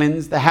Lord to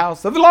cleanse the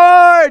house of the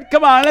Lord.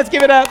 Come on, let's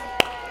give it up.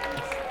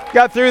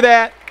 Got through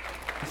that.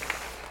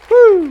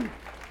 Woo.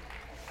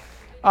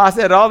 I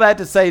said all that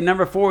to say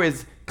number 4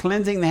 is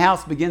cleansing the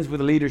house begins with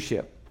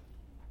leadership.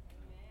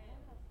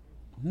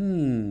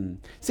 See,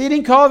 he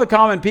didn't call the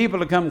common people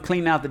to come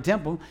clean out the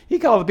temple. He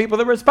called the people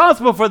that were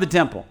responsible for the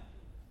temple.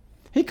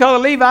 He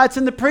called the Levites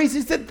and the priests.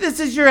 He said,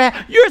 this is your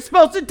house. You're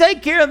supposed to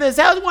take care of this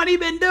house. What have you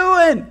been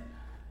doing?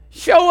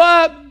 Show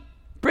up.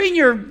 Bring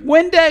your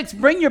Windex.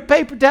 Bring your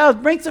paper towels.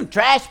 Bring some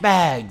trash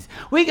bags.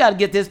 We got to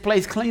get this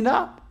place cleaned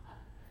up.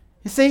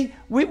 You see,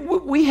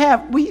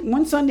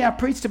 one Sunday I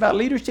preached about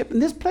leadership,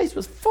 and this place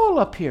was full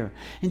up here.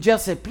 And Jeff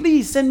said,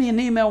 please send me an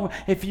email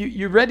if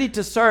you're ready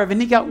to serve.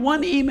 And he got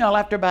one email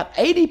after about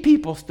 80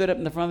 people stood up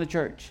in the front of the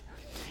church.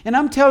 And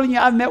I'm telling you,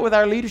 I've met with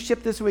our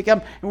leadership this week.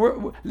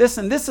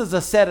 Listen, this is a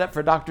setup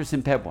for Dr.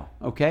 Simpebwa,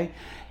 okay?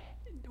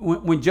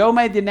 When Joe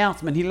made the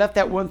announcement, he left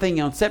that one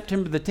thing on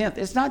September the 10th.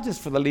 It's not just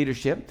for the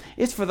leadership.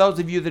 It's for those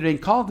of you that ain't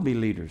called to be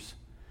leaders.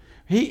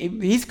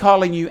 He's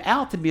calling you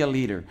out to be a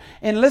leader.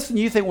 And listen,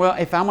 you think, well,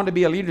 if I want to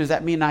be a leader, does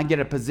that mean I get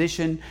a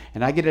position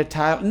and I get a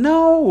title?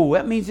 No,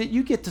 that means that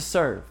you get to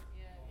serve.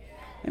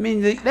 That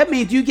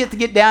means you get to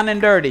get down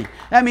and dirty.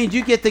 That means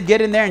you get to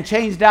get in there and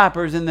change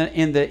diapers in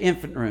the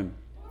infant room.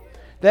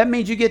 That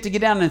means you get to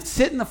get down and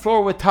sit on the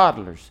floor with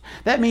toddlers.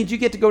 That means you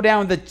get to go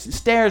down the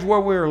stairs where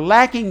we're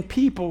lacking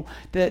people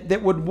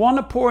that would want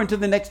to pour into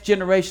the next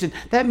generation.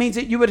 That means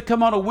that you would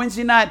come on a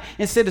Wednesday night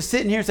instead of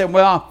sitting here and saying,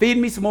 well, feed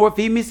me some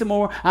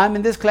more. I'm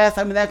in this class,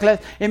 I'm in that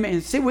class.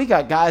 And see, we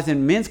got guys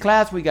in men's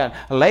class, we got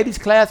a ladies'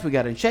 class, we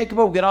got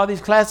Unshakable, we got all these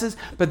classes.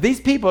 But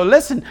these people,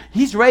 listen,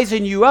 he's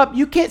raising you up.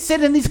 You can't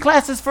sit in these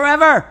classes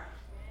forever.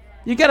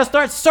 You got to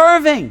start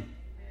serving.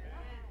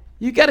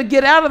 You got to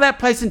get out of that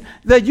place. And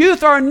the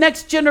youth are our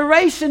next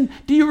generation.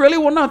 Do you really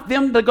want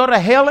them to go to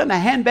hell in a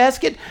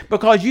handbasket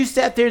because you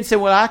sat there and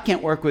said, well, I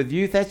can't work with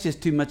youth. That's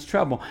just too much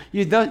trouble.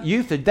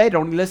 Youth, they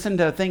don't listen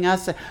to a thing I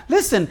say.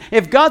 Listen,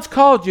 if God's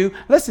called you,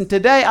 listen,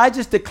 today I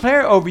just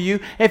declare over you,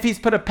 if he's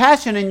put a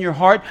passion in your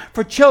heart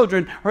for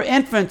children or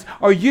infants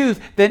or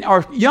youth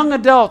or young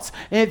adults,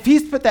 if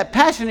he's put that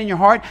passion in your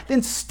heart,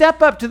 then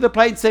step up to the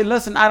plate and say,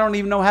 listen, I don't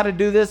even know how to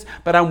do this,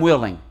 but I'm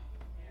willing.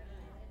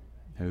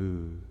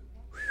 Ooh.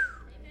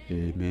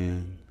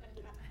 Amen.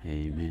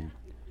 Amen.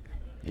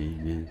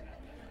 Amen.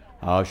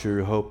 I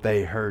sure hope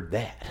they heard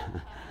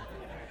that.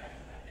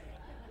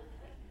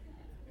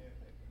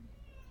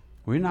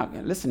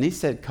 Listen, he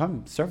said,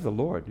 come serve the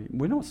Lord.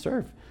 We don't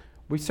serve.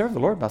 We serve the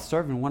Lord by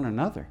serving one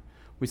another.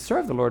 We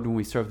serve the Lord when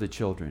we serve the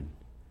children.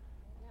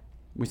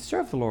 We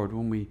serve the Lord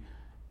when we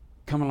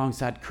come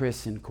alongside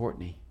Chris and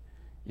Courtney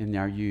in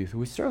our youth.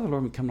 We serve the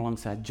Lord when we come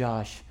alongside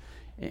Josh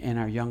and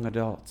our young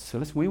adults. So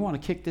listen, we want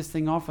to kick this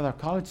thing off with our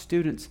college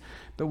students,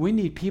 but we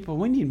need people,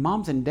 we need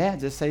moms and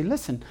dads that say,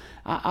 listen,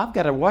 I've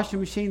got a washing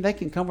machine. They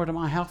can come over to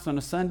my house on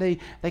a Sunday.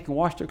 They can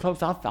wash their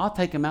clothes. I'll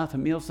take them out to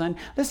meal Sunday.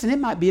 Listen, it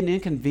might be an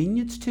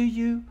inconvenience to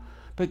you,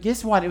 but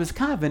guess what? It was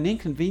kind of an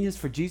inconvenience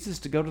for Jesus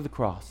to go to the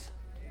cross.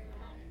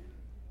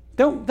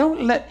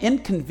 Don't let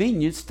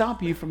inconvenience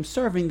stop you from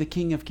serving the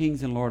King of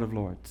Kings and Lord of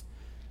Lords.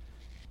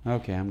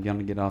 Okay, I'm going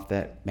to get off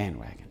that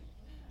bandwagon.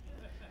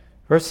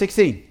 Verse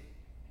 16.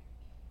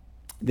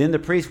 Then the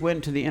priest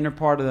went to the inner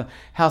part of the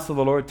house of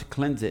the Lord to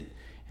cleanse it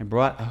and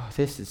brought, oh,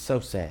 this is so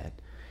sad,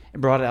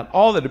 and brought out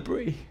all the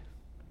debris.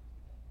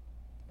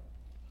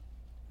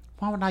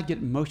 Why would I get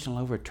emotional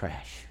over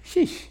trash?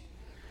 Sheesh.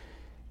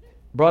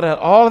 Brought out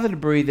all of the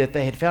debris that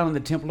they had found in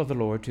the temple of the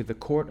Lord to the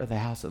court of the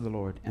house of the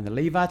Lord. And the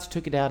Levites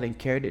took it out and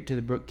carried it to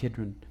the brook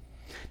Kidron.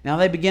 Now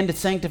they began to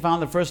sanctify on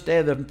the first day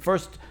of the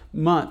first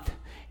month.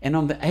 And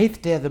on the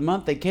 8th day of the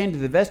month, they came to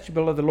the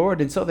vestibule of the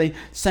Lord. And so they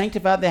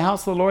sanctified the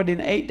house of the Lord in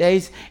 8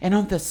 days. And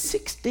on the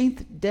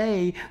 16th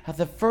day of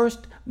the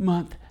first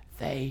month,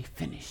 they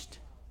finished.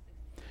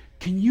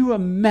 Can you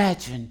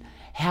imagine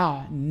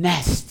how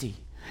nasty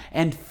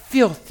and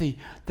filthy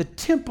the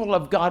temple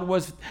of God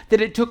was,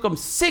 that it took them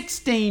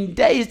 16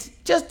 days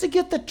just to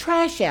get the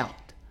trash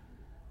out?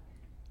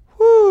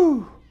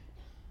 Whoo!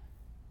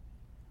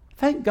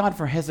 Thank God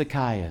for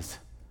Hezekiah's.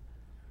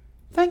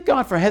 Thank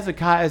God for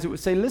Hezekiah's. It would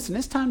say, listen,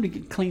 it's time to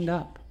get cleaned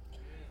up.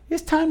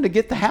 It's time to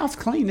get the house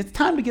clean. It's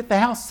time to get the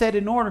house set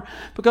in order,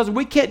 because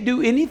we can't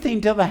do anything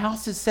till the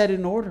house is set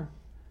in order.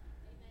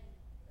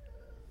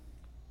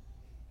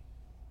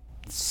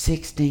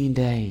 16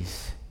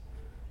 days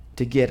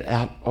to get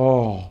out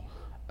all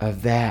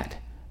of that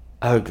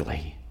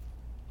ugly.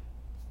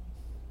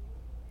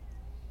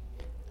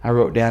 I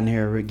wrote down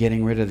here,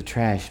 getting rid of the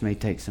trash may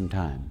take some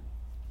time.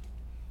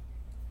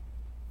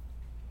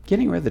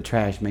 Getting rid of the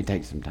trash may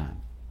take some time.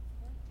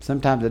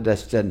 Sometimes it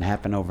just doesn't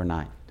happen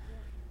overnight.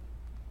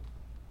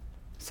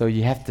 So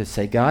you have to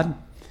say, God,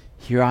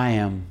 here I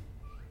am.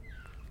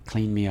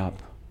 Clean me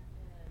up.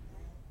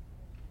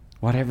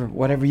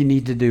 Whatever you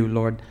need to do,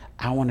 Lord,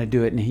 I want to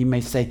do it. And he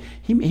may say,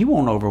 he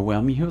won't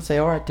overwhelm you. He'll say,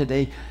 all right,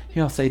 today,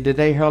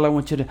 Harold, I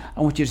want you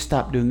to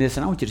stop doing this,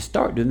 and I want you to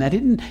start doing that.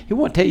 He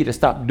won't tell you to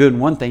stop doing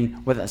one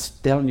thing without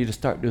telling you to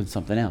start doing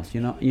something else.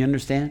 You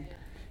understand?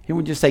 He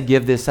won't just say,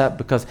 give this up,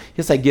 because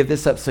he'll say, give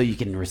this up so you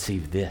can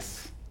receive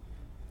this.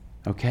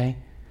 Okay?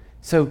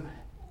 So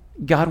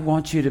God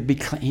wants you to be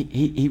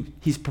clean.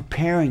 He's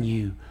preparing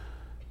you.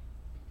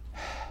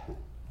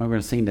 We're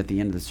going to sing it at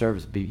the end of the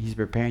service. He's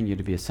preparing you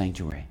to be a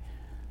sanctuary.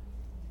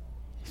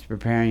 He's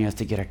preparing us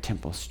to get our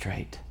temple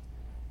straight.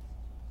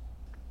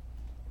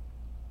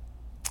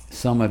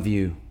 Some of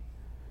you,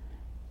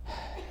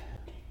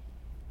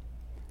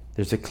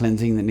 there's a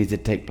cleansing that needs to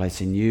take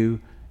place in you,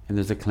 and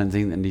there's a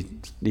cleansing that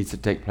needs to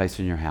take place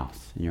in your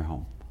house, in your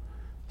home.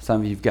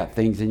 Some of you've got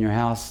things in your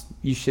house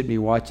you should be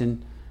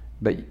watching,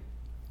 but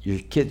your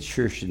kids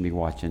sure should be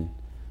watching.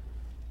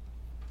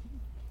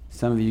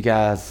 Some of you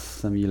guys,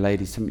 some of you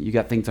ladies, you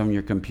got things on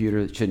your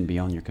computer that shouldn't be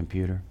on your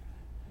computer.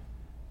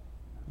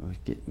 We're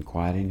getting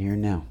quiet in here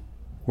now.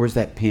 Where's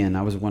that pen?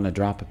 I was want to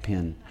drop a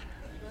pen.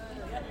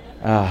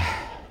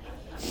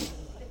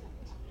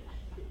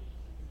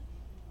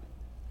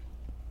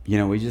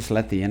 We just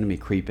let the enemy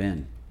creep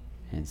in.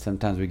 And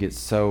sometimes we get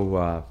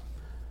so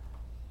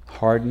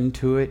hardened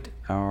to it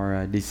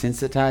or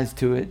desensitized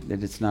to it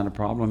that it's not a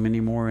problem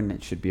anymore, and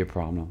it should be a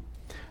problem.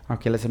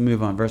 Okay, let's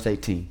move on. Verse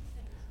 18.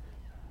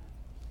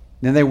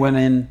 Then they went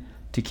in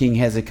to King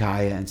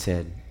Hezekiah and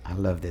said, I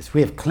love this. We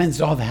have cleansed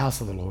all the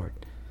house of the Lord,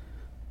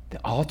 the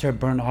altar of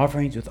burnt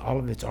offerings with all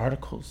of its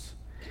articles,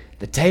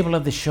 the table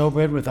of the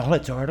showbread with all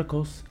its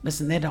articles.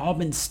 Listen, they'd all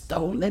been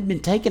stolen. They'd been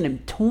taken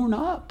and torn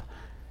up.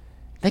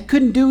 They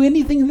couldn't do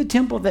anything in the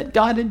temple that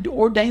God had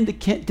ordained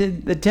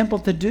the temple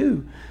to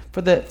do,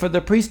 for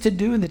the priest to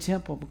do in the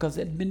temple, because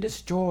it had been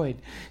destroyed.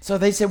 So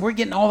they said, we're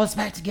getting all this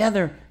back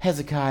together,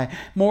 Hezekiah.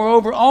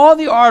 Moreover, all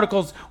the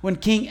articles when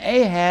King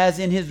Ahaz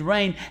in his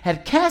reign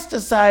had cast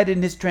aside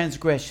in his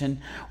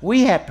transgression,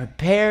 we have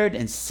prepared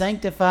and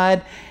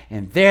sanctified,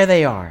 and there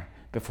they are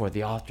before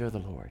the altar of the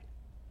Lord.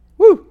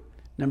 Woo!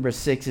 Number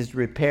 6 is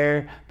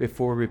repair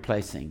before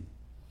replacing.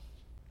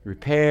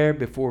 Repair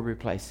before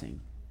replacing.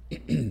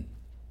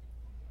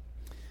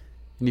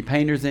 Any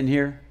painters in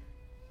here?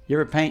 You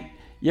ever paint?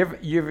 You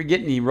ever get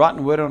any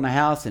rotten wood on the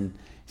house, and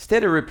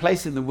instead of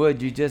replacing the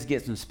wood, you just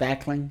get some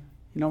spackling?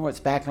 You know what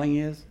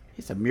spackling is?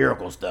 It's a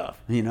miracle stuff,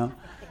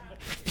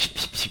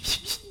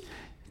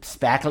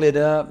 Spackle it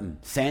up and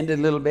sand it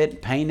a little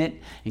bit, paint it,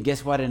 and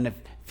guess what? In a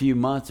few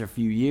months or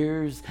few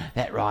years,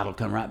 that rod will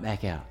come right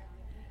back out.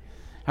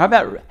 How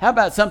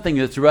about something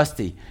that's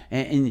rusty,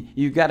 and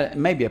you've got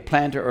maybe a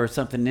planter or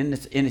something in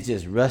it, and it's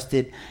just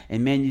rusted,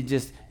 and man, you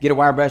just get a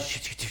wire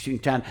brush, trying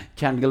to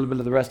get a little bit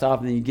of the rust off,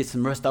 and then you get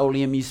some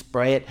Rust-Oleum, you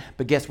spray it,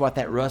 but guess what?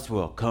 That rust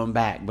will come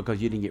back because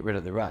you didn't get rid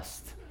of the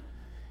rust.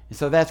 And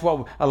so that's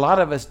what a lot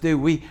of us do.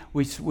 We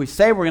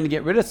say we're going to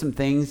get rid of some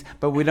things,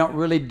 but we don't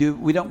really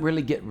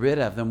get rid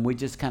of them. We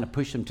just kind of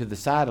push them to the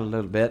side a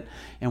little bit,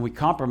 and we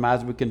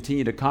compromise. We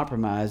continue to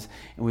compromise,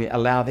 and we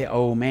allow the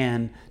old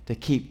man to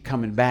keep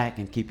coming back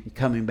and keep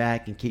coming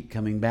back and keep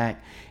coming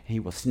back. And he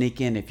will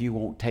sneak in if you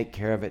won't take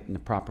care of it in the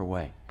proper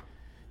way.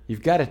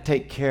 You've got to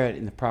take care of it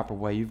in the proper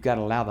way. You've got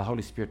to allow the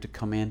Holy Spirit to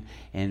come in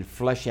and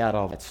flush out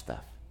all that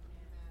stuff.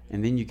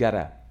 And then you got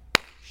to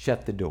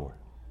shut the door.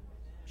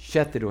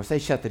 Shut the door. Say,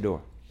 shut the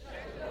door. Shut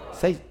the door.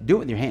 Say, do it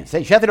with your hands.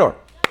 Say, shut the door.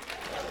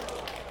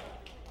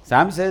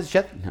 Simon says,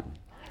 shut.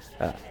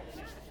 No.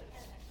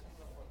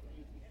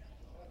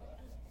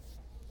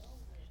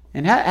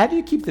 And how do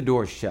you keep the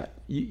door shut?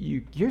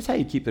 Here's how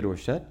you keep the door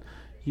shut.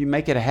 You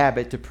make it a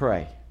habit to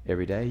pray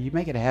every day. You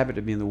make it a habit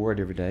to be in the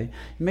Word every day.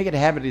 You make it a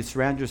habit to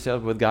surround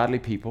yourself with godly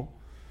people.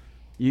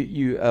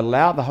 You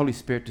allow the Holy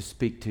Spirit to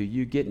speak to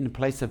you. You get in a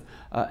place of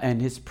and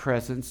His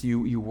presence.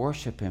 You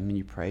worship Him and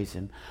you praise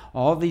Him.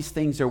 All these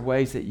things are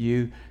ways that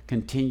you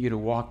continue to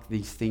walk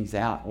these things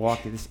out.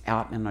 Walk this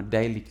out in a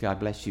daily.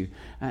 God bless you,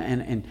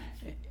 and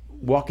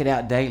walk it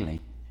out daily.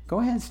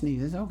 Go ahead and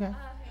sneeze. It's okay.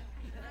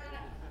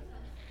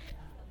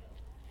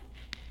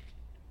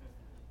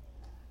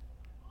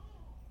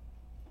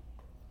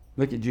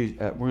 Look at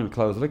we're going to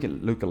close. Look at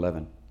Luke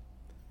 11.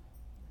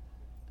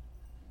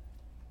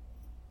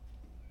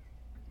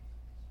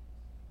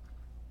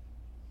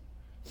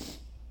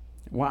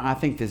 Well, I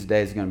think this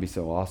day is going to be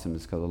so awesome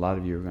is because a lot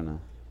of you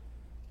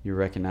you're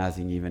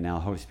recognizing even now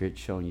the Holy Spirit's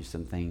showing you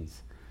some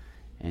things,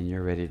 and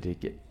you're ready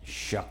to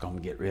shuck them,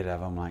 get rid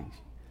of them. Like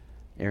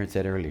Aaron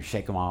said earlier,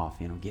 shake them off.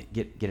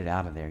 Get it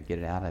out of there, get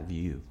it out of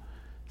you,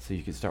 so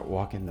you can start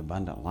walking the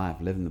abundant life,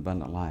 living the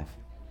abundant life.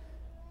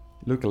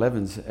 Luke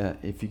 11's,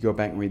 if you go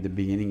back and read the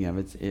beginning of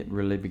it, it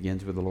really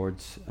begins with the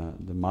Lord's,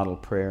 the model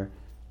prayer.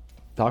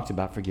 Talks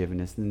about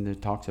forgiveness, and then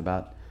it talks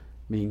about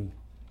being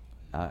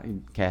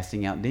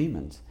casting out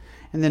demons.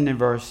 And then in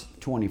verse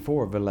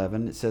 24 of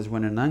 11, it says,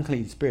 when an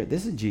unclean spirit,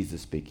 this is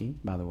Jesus speaking,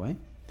 by the way,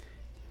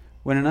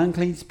 when an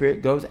unclean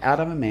spirit goes out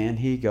of a man,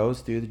 he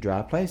goes through the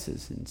dry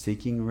places, and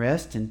seeking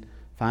rest and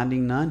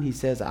finding none, he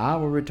says, I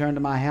will return to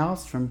my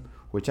house from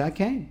which I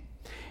came.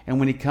 And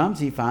when he comes,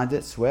 he finds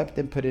it swept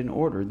and put in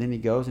order. Then he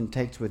goes and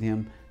takes with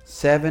him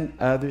 7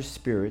 other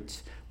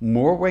spirits,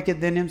 more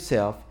wicked than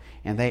himself,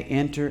 and they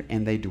enter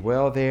and they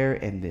dwell there,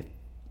 and the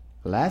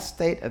last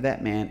state of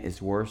that man is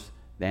worse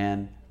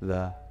than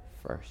the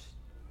first.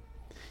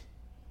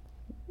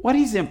 What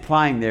he's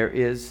implying there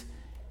is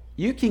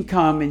you can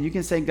come and you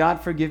can say, God,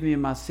 forgive me of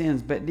my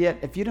sins, but yet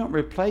if you don't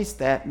replace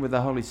that with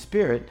the Holy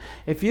Spirit,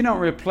 if you don't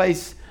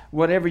replace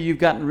whatever you've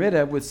gotten rid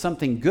of with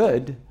something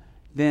good,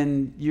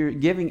 then you're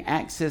giving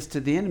access to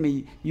the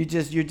enemy. You're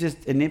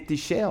just an empty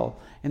shell.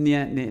 And the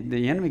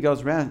enemy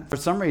goes around. For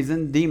some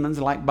reason, demons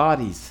like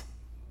bodies.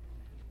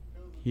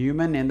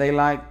 Human, and they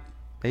like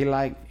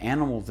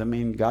animals. I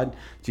mean,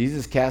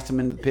 Jesus cast them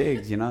into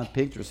pigs. The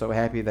pigs were so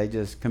happy they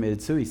just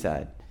committed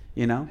suicide.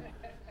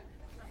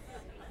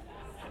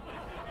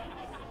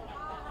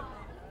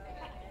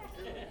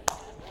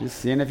 Just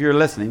seeing if you're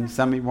listening.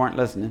 Some of you weren't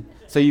listening.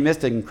 So you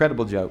missed an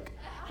incredible joke.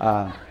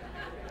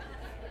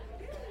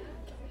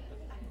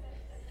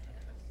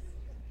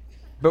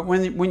 But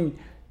when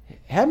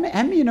how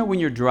many of you know when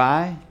you're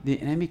dry, the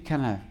enemy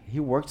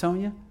he works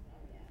on you?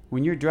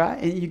 When you're dry,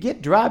 and you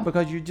get dry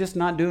because you're just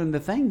not doing the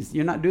things.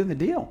 You're not doing the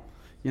deal.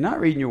 You're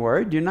not reading your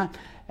word. You're not.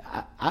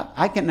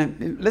 I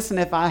can listen.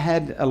 If I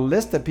had a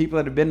list of people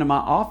that have been to my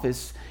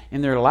office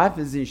and their life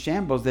is in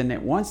shambles, then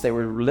at once they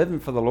were living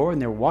for the Lord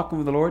and they were walking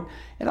with the Lord.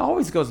 It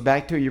always goes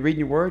back to, are you reading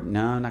your word?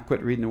 No, not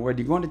quit reading the word.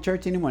 You going to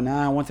church anymore?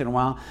 No, once in a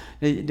while.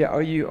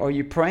 Are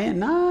you praying?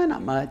 No,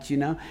 not much.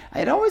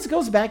 It always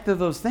goes back to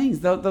those things,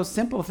 those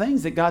simple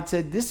things that God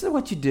said, this is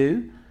what you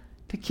do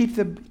to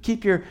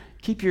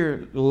keep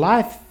your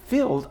life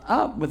filled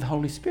up with the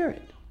Holy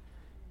Spirit.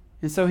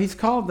 And so He's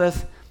called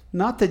us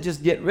not to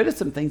just get rid of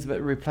some things,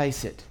 but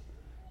replace it.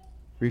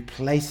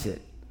 Replace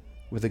it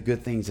with the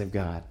good things of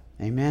God.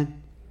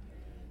 Amen?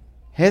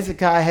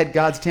 Hezekiah had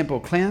God's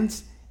temple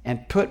cleansed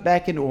and put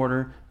back in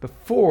order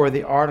before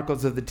the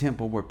articles of the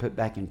temple were put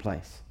back in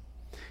place.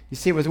 You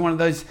see, it was one of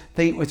those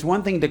things. It's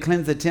one thing to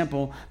cleanse the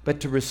temple, but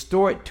to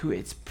restore it to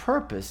its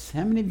purpose.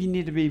 How many of you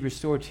need to be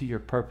restored to your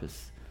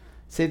purpose?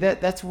 See,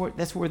 that's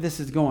where this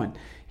is going.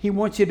 He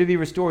wants you to be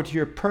restored to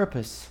your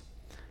purpose.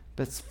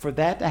 But for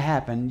that to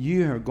happen,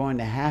 you are going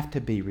to have to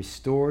be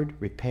restored,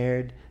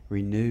 repaired,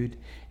 renewed.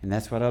 And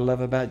that's what I love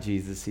about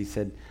Jesus. He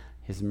said,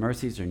 His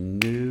mercies are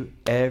new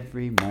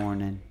every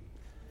morning.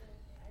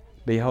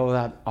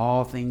 Behold,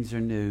 all things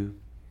are new.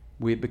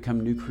 We have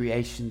become new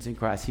creations in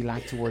Christ. He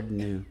likes the word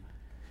new.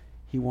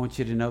 He wants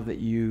you to know that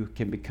you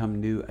can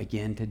become new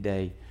again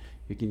today.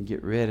 You can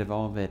get rid of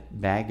all that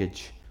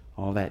baggage,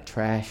 all that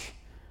trash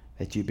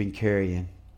that you've been carrying.